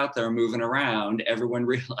finally get out there moving around, everyone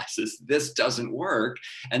realizes this doesn't work.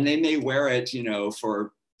 And they may wear it, you know,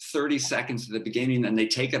 for 30 seconds at the beginning, and they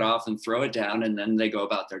take it off and throw it down, and then they go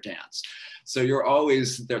about their dance. So you're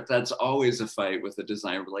always there. That's always a fight with the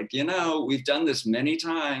designer. We're like, you know, we've done this many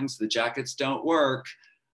times. The jackets don't work,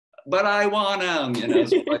 but I want them, you know,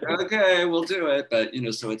 so like, okay, we'll do it. But, you know,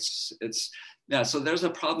 so it's, yeah, so there's a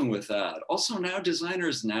problem with that. Also now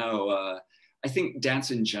designers now, I think dance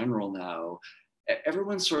in general now,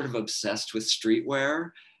 everyone's sort of obsessed with streetwear.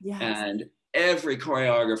 Yes. And every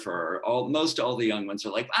choreographer, most all the young ones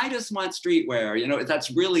are like, I just want streetwear. You know, that's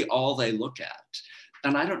really all they look at.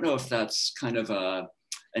 And I don't know if that's kind of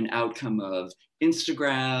an outcome of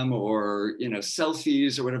Instagram or, you know,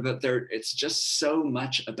 selfies or whatever, but it's just so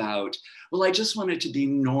much about, well, I just want it to be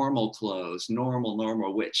normal clothes,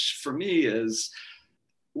 normal, which for me is,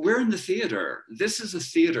 we're in the theater. This is a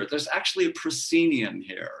theater. There's actually a proscenium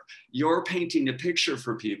here. You're painting a picture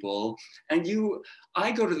for people, and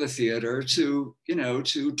I go to the theater to, you know,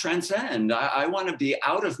 to transcend. I want to be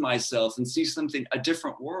out of myself and see something, a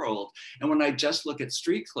different world. And when I just look at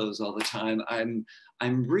street clothes all the time, I'm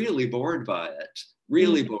really bored by it.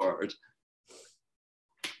 Really bored.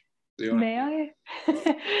 May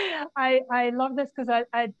I? I love this because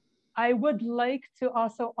I would like to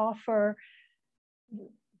also offer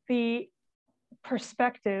the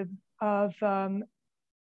perspective of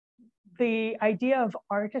the idea of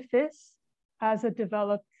artifice as a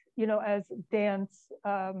developed, you know, as dance,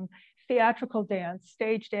 theatrical dance,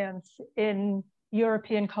 stage dance in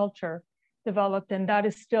European culture developed, and that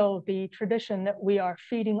is still the tradition that we are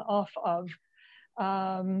feeding off of.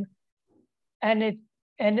 And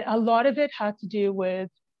a lot of it had to do with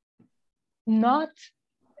not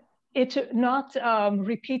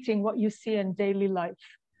repeating what you see in daily life,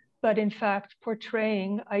 but in fact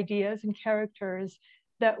portraying ideas and characters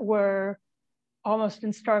that were almost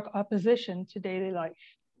in stark opposition to daily life.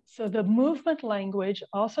 So the movement language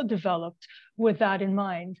also developed with that in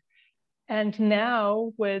mind. And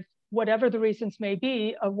now, with whatever the reasons may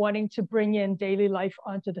be of wanting to bring in daily life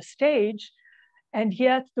onto the stage, and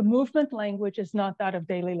yet the movement language is not that of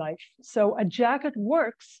daily life. So a jacket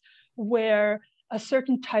works where a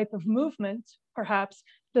certain type of movement perhaps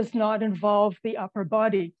does not involve the upper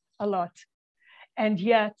body a lot. And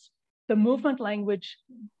yet the movement language,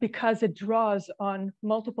 because it draws on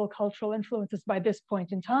multiple cultural influences by this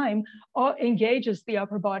point in time, engages the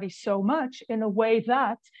upper body so much in a way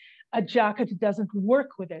that a jacket doesn't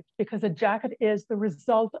work with it, because a jacket is the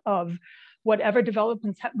result of whatever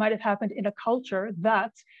developments might have happened in a culture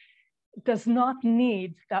that does not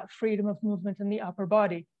need that freedom of movement in the upper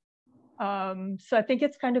body. So I think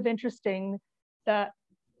it's kind of interesting that,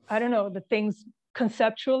 I don't know, the things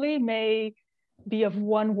conceptually may be of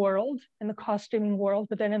one world in the costuming world,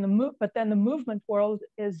 but then the movement world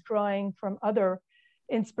is drawing from other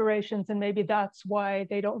inspirations, and maybe that's why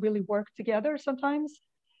they don't really work together sometimes.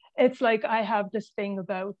 It's like I have this thing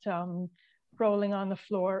about rolling on the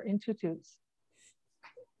floor in tutus.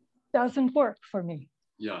 Doesn't work for me.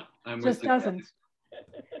 Yeah, I'm just with you. Doesn't.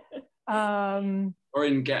 Or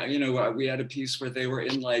in, you know, we had a piece where they were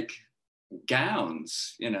in like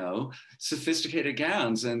gowns, you know, sophisticated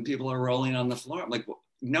gowns, and people are rolling on the floor. I'm like, well,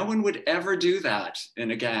 no one would ever do that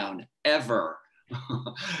in a gown, ever.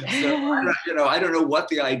 So I don't know what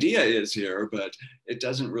the idea is here, but it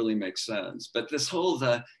doesn't really make sense. But this whole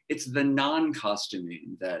it's the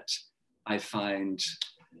non-costuming that I find.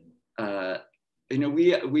 You know,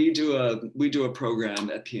 we do a program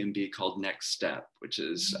at PMB called Next Step, which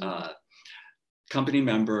is company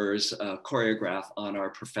members choreograph on our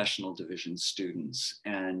professional division students.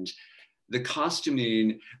 And the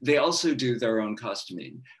costuming, they also do their own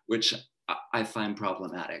costuming, which I find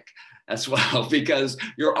problematic as well, because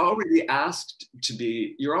you're already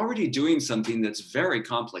you're already doing something that's very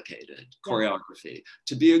complicated, choreography.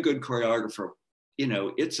 To be a good choreographer, you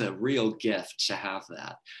know, it's a real gift to have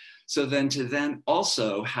that. So then to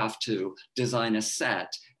also have to design a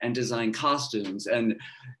set and design costumes. And,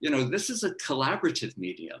 you know, this is a collaborative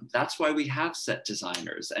medium. That's why we have set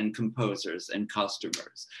designers and composers and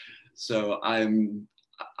costumers. So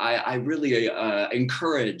I really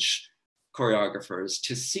encourage choreographers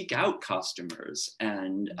to seek out costumers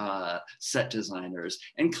and set designers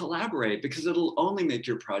and collaborate, because it'll only make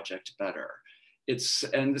your project better.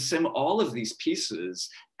 And the same, all of these pieces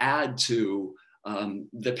add to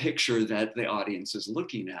the picture that the audience is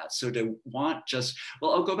looking at. So to want just,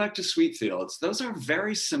 well, I'll go back to Sweetfields. Those are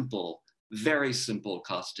very simple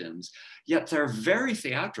costumes, yet they're very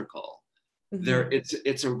theatrical.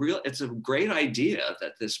 It's a great idea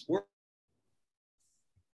that this work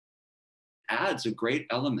adds a great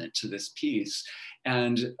element to this piece.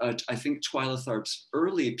 And I think Twyla Tharp's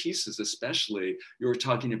early pieces, especially, you were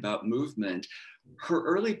talking about movement, her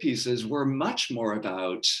early pieces were much more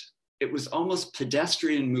about, it was almost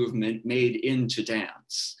pedestrian movement made into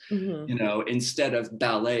dance, you know, instead of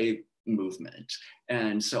ballet movement.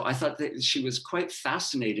 And so I thought that she was quite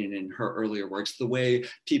fascinating in her earlier works, the way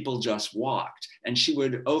people just walked, and she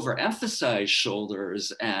would overemphasize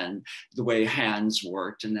shoulders and the way hands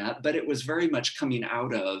worked and that, but it was very much coming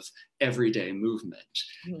out of everyday movement.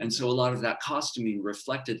 And so a lot of that costuming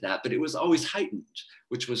reflected that, but it was always heightened,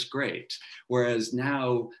 which was great. Whereas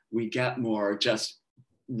now we get more just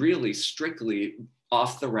really strictly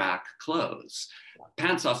off the rack clothes,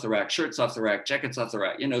 pants off the rack, shirts off the rack, jackets off the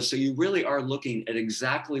rack, you know, so you really are looking at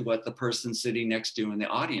exactly what the person sitting next to you in the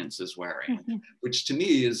audience is wearing, which to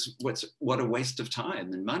me is what a waste of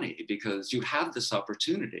time and money, because you have this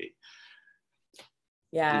opportunity.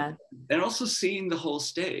 Yeah. And also seeing the whole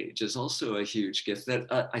stage is also a huge gift that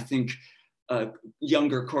I think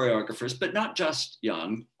younger choreographers, but not just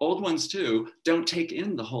young, old ones too, don't take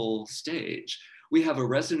in the whole stage. We have a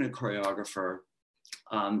resident choreographer,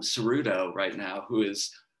 Ceruto, right now, who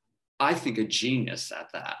is, I think, a genius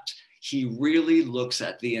at that. He really looks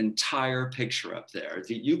at the entire picture up there.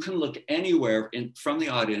 You can look anywhere from the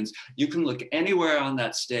audience, you can look anywhere on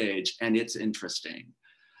that stage, and it's interesting.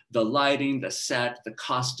 The lighting, the set, the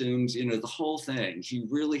costumes, you know, the whole thing. He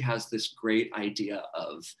really has this great idea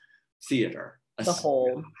of theater, the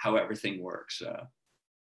whole, how everything works.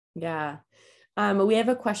 Yeah. We have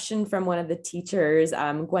a question from one of the teachers,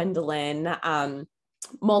 Gwendolyn,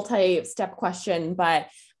 multi-step question, but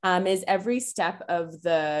is every step of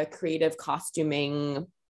the creative costuming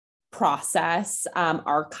process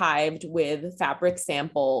archived with fabric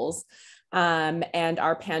samples, and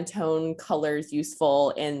are Pantone colors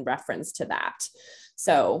useful in reference to that?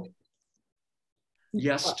 So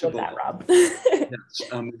yes, to that, Rob. Yes,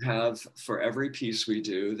 we have, for every piece we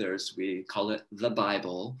do, we call it the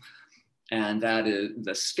Bible, and that is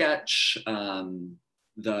the sketch,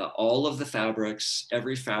 all of the fabrics,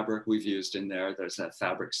 every fabric we've used in there. There's that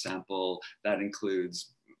fabric sample that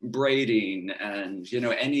includes braiding and, you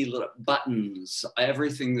know, any little buttons,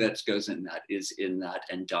 everything that goes in that is in that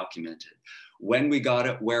and documented. When we got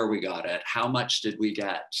it, where we got it, how much did we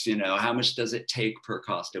get, you know, how much does it take per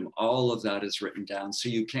costume? All of that is written down so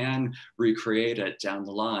you can recreate it down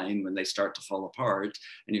the line when they start to fall apart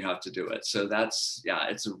and you have to do it. So that's, yeah,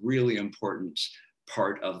 it's a really important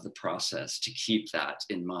part of the process to keep that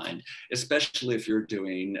in mind, especially if you're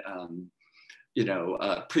doing, you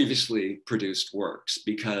know, previously produced works,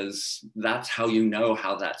 because that's how you know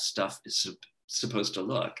how that stuff is supposed to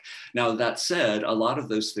look. Now, that said, a lot of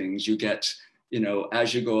those things you get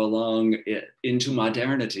as you go along into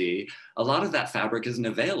modernity, a lot of that fabric isn't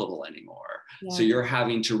available anymore. Yeah. So you're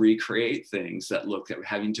having to recreate things that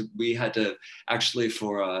we had to actually,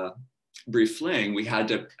 for a brief fling, we had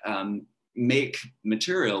to make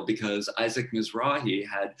material because Isaac Mizrahi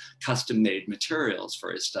had custom made materials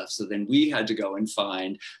for his stuff. So then we had to go and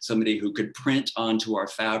find somebody who could print onto our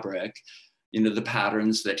fabric, the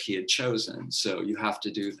patterns that he had chosen. So you have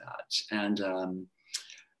to do that. And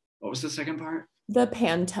what was the second part? The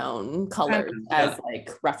Pantone colors as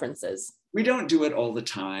like references. We don't do it all the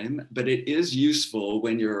time, but it is useful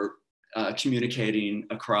when you're communicating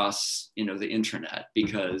across, the internet,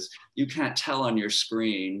 because you can't tell on your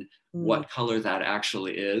screen what color that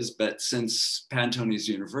actually is. But since Pantone is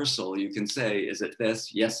universal, you can say, is it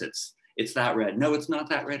this? Yes, it's that red. No, it's not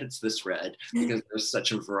that red, it's this red, because there's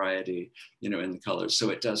such a variety, in the colors. So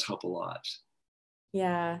it does help a lot.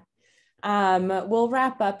 Yeah. We'll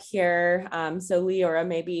wrap up here. So Leora,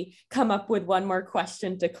 maybe come up with one more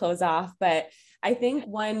question to close off, but I think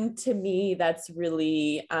one to me that's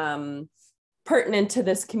really pertinent to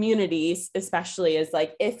this community, especially, is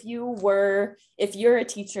like, if you're a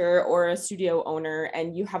teacher or a studio owner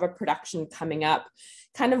and you have a production coming up,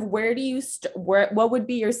 kind of where do you what would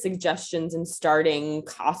be your suggestions in starting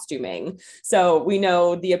costuming? So we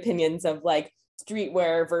know the opinions of like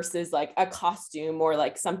streetwear versus like a costume or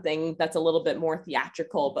like something that's a little bit more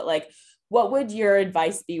theatrical, but like, what would your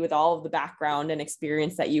advice be with all of the background and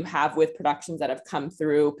experience that you have with productions that have come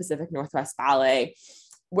through Pacific Northwest Ballet?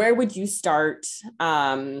 Where would you start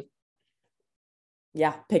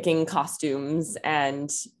picking costumes and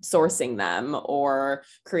sourcing them or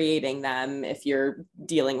creating them if you're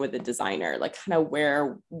dealing with a designer? Like, kind of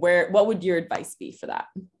what would your advice be for that?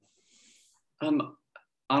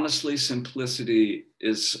 Honestly, simplicity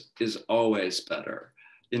is always better,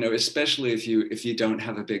 especially if you don't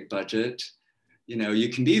have a big budget. You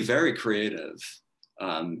can be very creative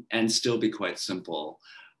and still be quite simple.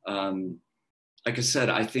 Like I said,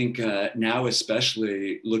 I think now,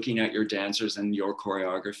 especially looking at your dancers and your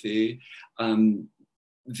choreography,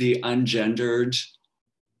 the ungendered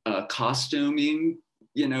costuming,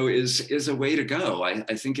 is a way to go.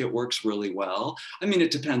 I think it works really well. I mean, it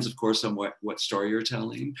depends, of course, on what story you're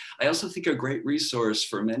telling. I also think a great resource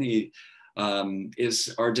for many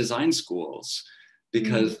is our design schools,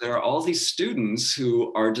 because there are all these students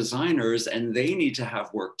who are designers and they need to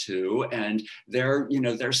have work too. And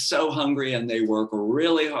they're so hungry and they work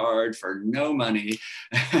really hard for no money,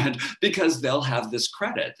 and because they'll have this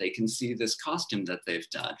credit. They can see this costume that they've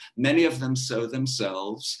done. Many of them sew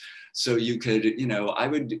themselves. So you could, I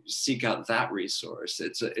would seek out that resource.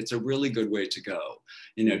 It's a really good way to go,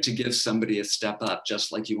 to give somebody a step up,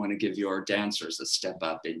 just like you want to give your dancers a step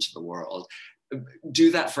up into the world.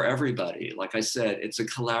 Do that for everybody. Like I said, it's a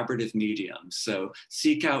collaborative medium. So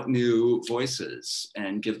seek out new voices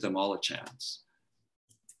and give them all a chance.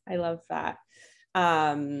 I love that.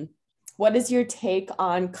 What is your take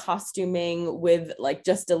on costuming with like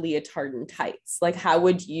just a leotard and tights? Like, how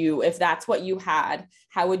would you, if that's what you had,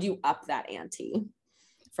 how would you up that ante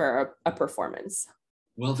for a performance?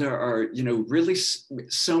 Well, there are, really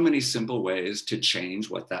so many simple ways to change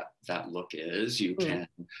what that look is.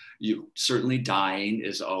 You certainly, dyeing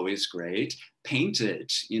is always great. Paint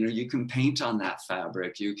it, you can paint on that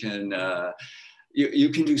fabric. You can, you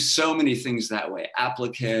can do so many things that way.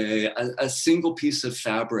 Applique, a single piece of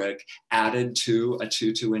fabric added to a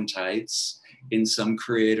tutu and tights in some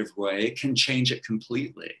creative way can change it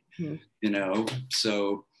completely,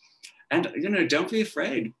 so. And, don't be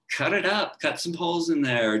afraid, cut it up, cut some holes in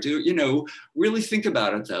there, really think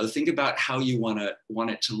about it though. Think about how you want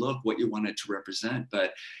it to look, what you want it to represent,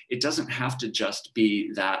 but it doesn't have to just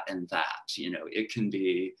be that and that, it can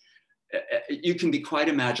be, you can be quite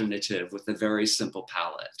imaginative with a very simple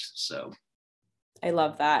palette, so. I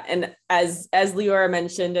love that. And as Leora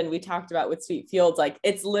mentioned, and we talked about with Sweet Fields, like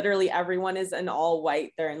it's literally everyone is in all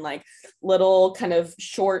white. They're in like little kind of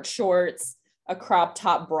short shorts, a crop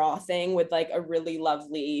top bra thing with like a really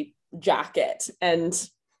lovely jacket. And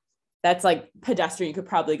that's like pedestrian. You could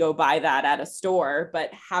probably go buy that at a store,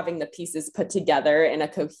 but having the pieces put together in a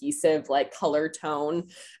cohesive like color tone,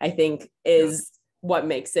 I think is what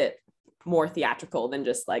makes it more theatrical than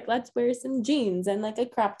just like, let's wear some jeans and like a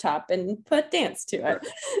crop top and put dance to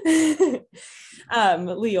it.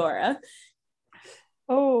 Leora.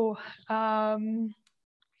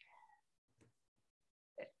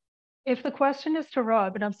 If the question is to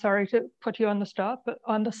Rob, and I'm sorry to put you on the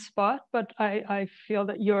spot, but I feel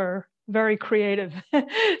that you're very creative.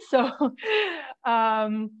 So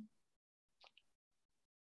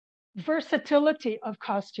versatility of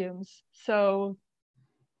costumes. So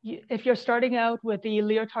if you're starting out with the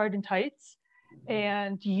leotard and tights,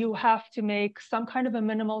 and you have to make some kind of a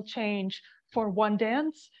minimal change for one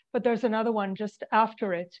dance, but there's another one just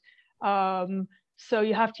after it. So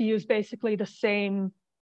you have to use basically the same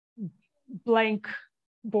blank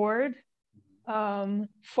board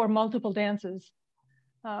for multiple dances.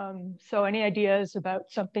 So any ideas about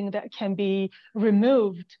something that can be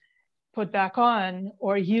removed, put back on,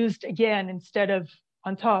 or used again instead of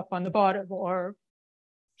on top, on the bottom, or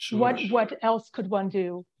what else could one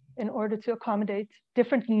do in order to accommodate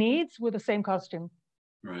different needs with the same costume?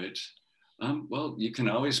 Right. Well, you can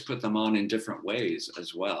always put them on in different ways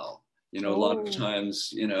as well. You know, a lot of times,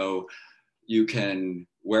 you know, you can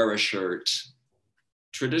wear a shirt.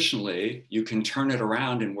 Traditionally, you can turn it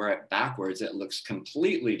around and wear it backwards. It looks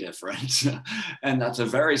completely different. And that's a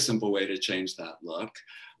very simple way to change that look.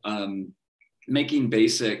 Making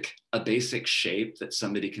a basic shape that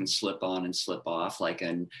somebody can slip on and slip off, like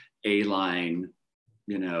an A-line,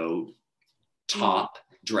 you know, top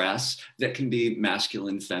dress that can be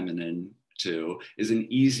masculine, feminine too, is an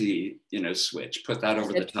easy, you know, switch. Put that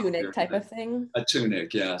over the top. A tunic type of thing. A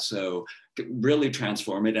tunic, yeah. So really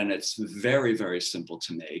transform it, and it's very, very simple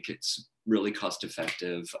to make. It's really cost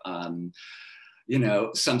effective. You know,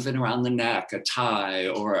 something around the neck, a tie,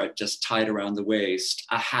 or just tied around the waist,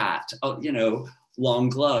 a hat, you know, long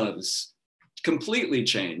gloves. Completely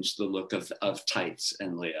changed the look of tights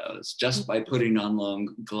and Leos just by putting on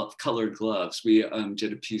long colored gloves. We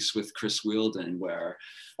did a piece with Chris Wheeldon where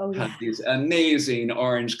had these amazing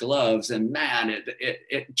orange gloves, and man,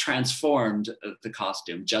 it transformed the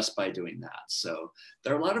costume just by doing that. So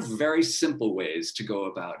there are a lot of very simple ways to go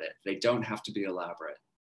about it. They don't have to be elaborate.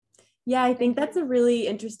 Yeah, I think that's a really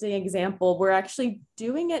interesting example. We're actually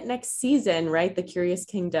doing it next season, right? The Curious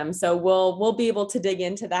Kingdom. So we'll be able to dig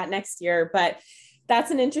into that next year. But that's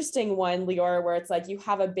an interesting one, Leora, where it's like you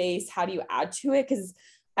have a base. How do you add to it? Because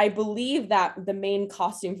I believe that the main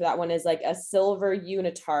costume for that one is like a silver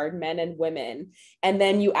unitard, men and women. And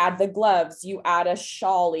then you add the gloves, you add a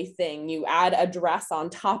shawly thing, you add a dress on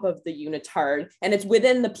top of the unitard. And it's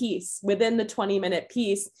within the piece, within the 20-minute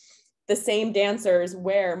piece. The same dancers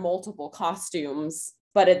wear multiple costumes,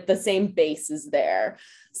 but the same base is there.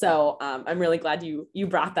 So I'm really glad you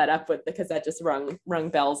brought that up because that just rung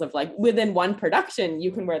bells of like within one production,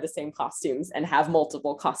 you can wear the same costumes and have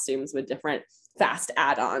multiple costumes with different fast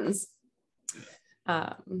add-ons.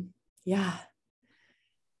 Yeah.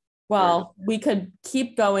 Well, we could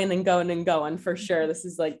keep going and going and going for sure. This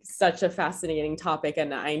is like such a fascinating topic,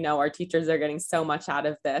 and I know our teachers are getting so much out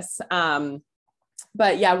of this.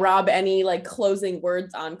 But yeah, Rob, any like closing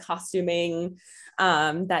words on costuming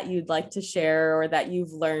that you'd like to share or that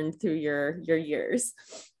you've learned through your years?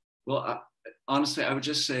 Well, honestly, I would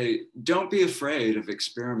just say, don't be afraid of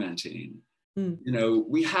experimenting. You know,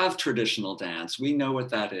 we have traditional dance. We know what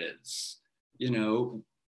that is. You know,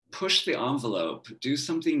 push the envelope, do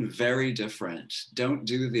something very different. Don't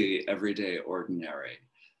do the everyday ordinary.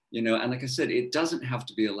 You know, and like I said, it doesn't have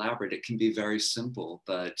to be elaborate. It can be very simple,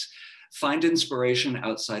 but find inspiration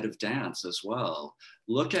outside of dance as well.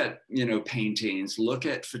 Look at, you know, paintings, look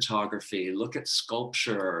at photography, look at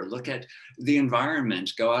sculpture, look at the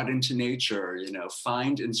environment, go out into nature, you know,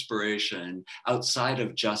 find inspiration outside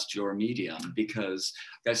of just your medium. Because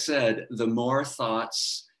like I said, the more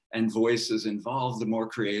thoughts and voices involved, the more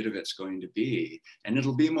creative it's going to be. And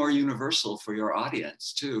it'll be more universal for your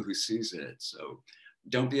audience too, who sees it. So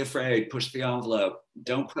don't be afraid, push the envelope.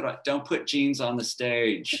 Don't put jeans on the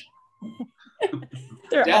stage.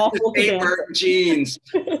 They're awful paper jeans.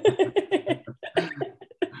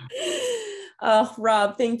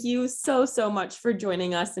 Rob, thank you so much for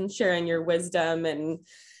joining us and sharing your wisdom and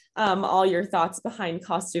all your thoughts behind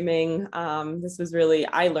costuming. This was really,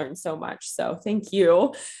 I learned so much, so thank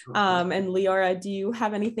you. And Leora, do you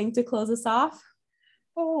have anything to close us off?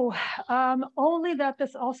 Only that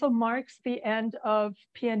this also marks the end of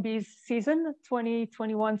PNB's season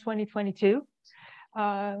 2021-2022.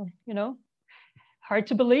 You know, hard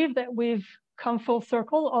to believe that we've come full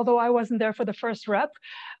circle, although I wasn't there for the first rep.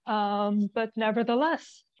 But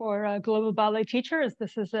nevertheless, for Global Ballet Teachers,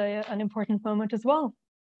 this is an important moment as well.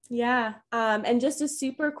 Yeah, and just a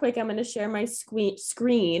super quick, I'm going to share my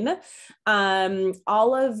screen.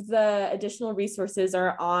 All of the additional resources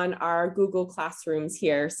are on our Google Classrooms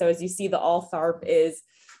here. So as you see, the All Tharp is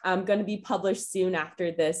going to be published soon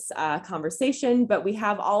after this conversation, but we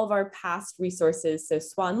have all of our past resources. So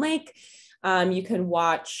Swan Lake, you can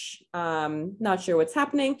watch, not sure what's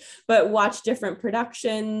happening, but watch different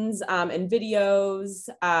productions and videos,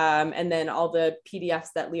 and then all the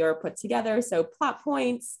PDFs that Leora put together. So plot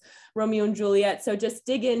points, Romeo and Juliet. So just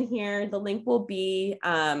dig in here. The link will be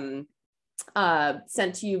sent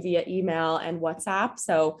to you via email and WhatsApp.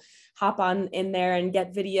 So hop on in there and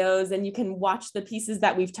get videos, and you can watch the pieces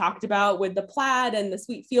that we've talked about with the plaid and the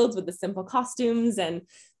sweet fields with the simple costumes and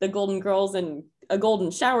the golden girls and a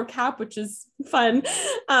golden shower cap, which is fun.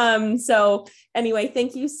 So anyway,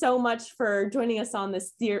 thank you so much for joining us on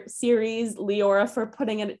this series, Leora for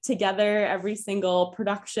putting it together, every single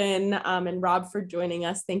production, and Rob for joining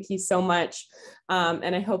us. Thank you so much.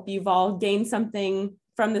 And I hope you've all gained something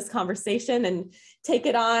from this conversation and take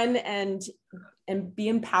it on and be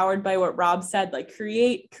empowered by what Rob said, like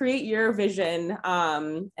create your vision,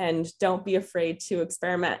 and don't be afraid to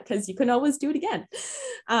experiment, because you can always do it again.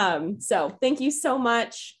 So thank you so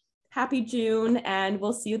much. Happy June, and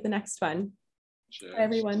we'll see you at the next one. Cheers. Bye,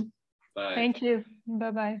 everyone. Bye. Thank you.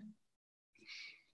 Bye-bye.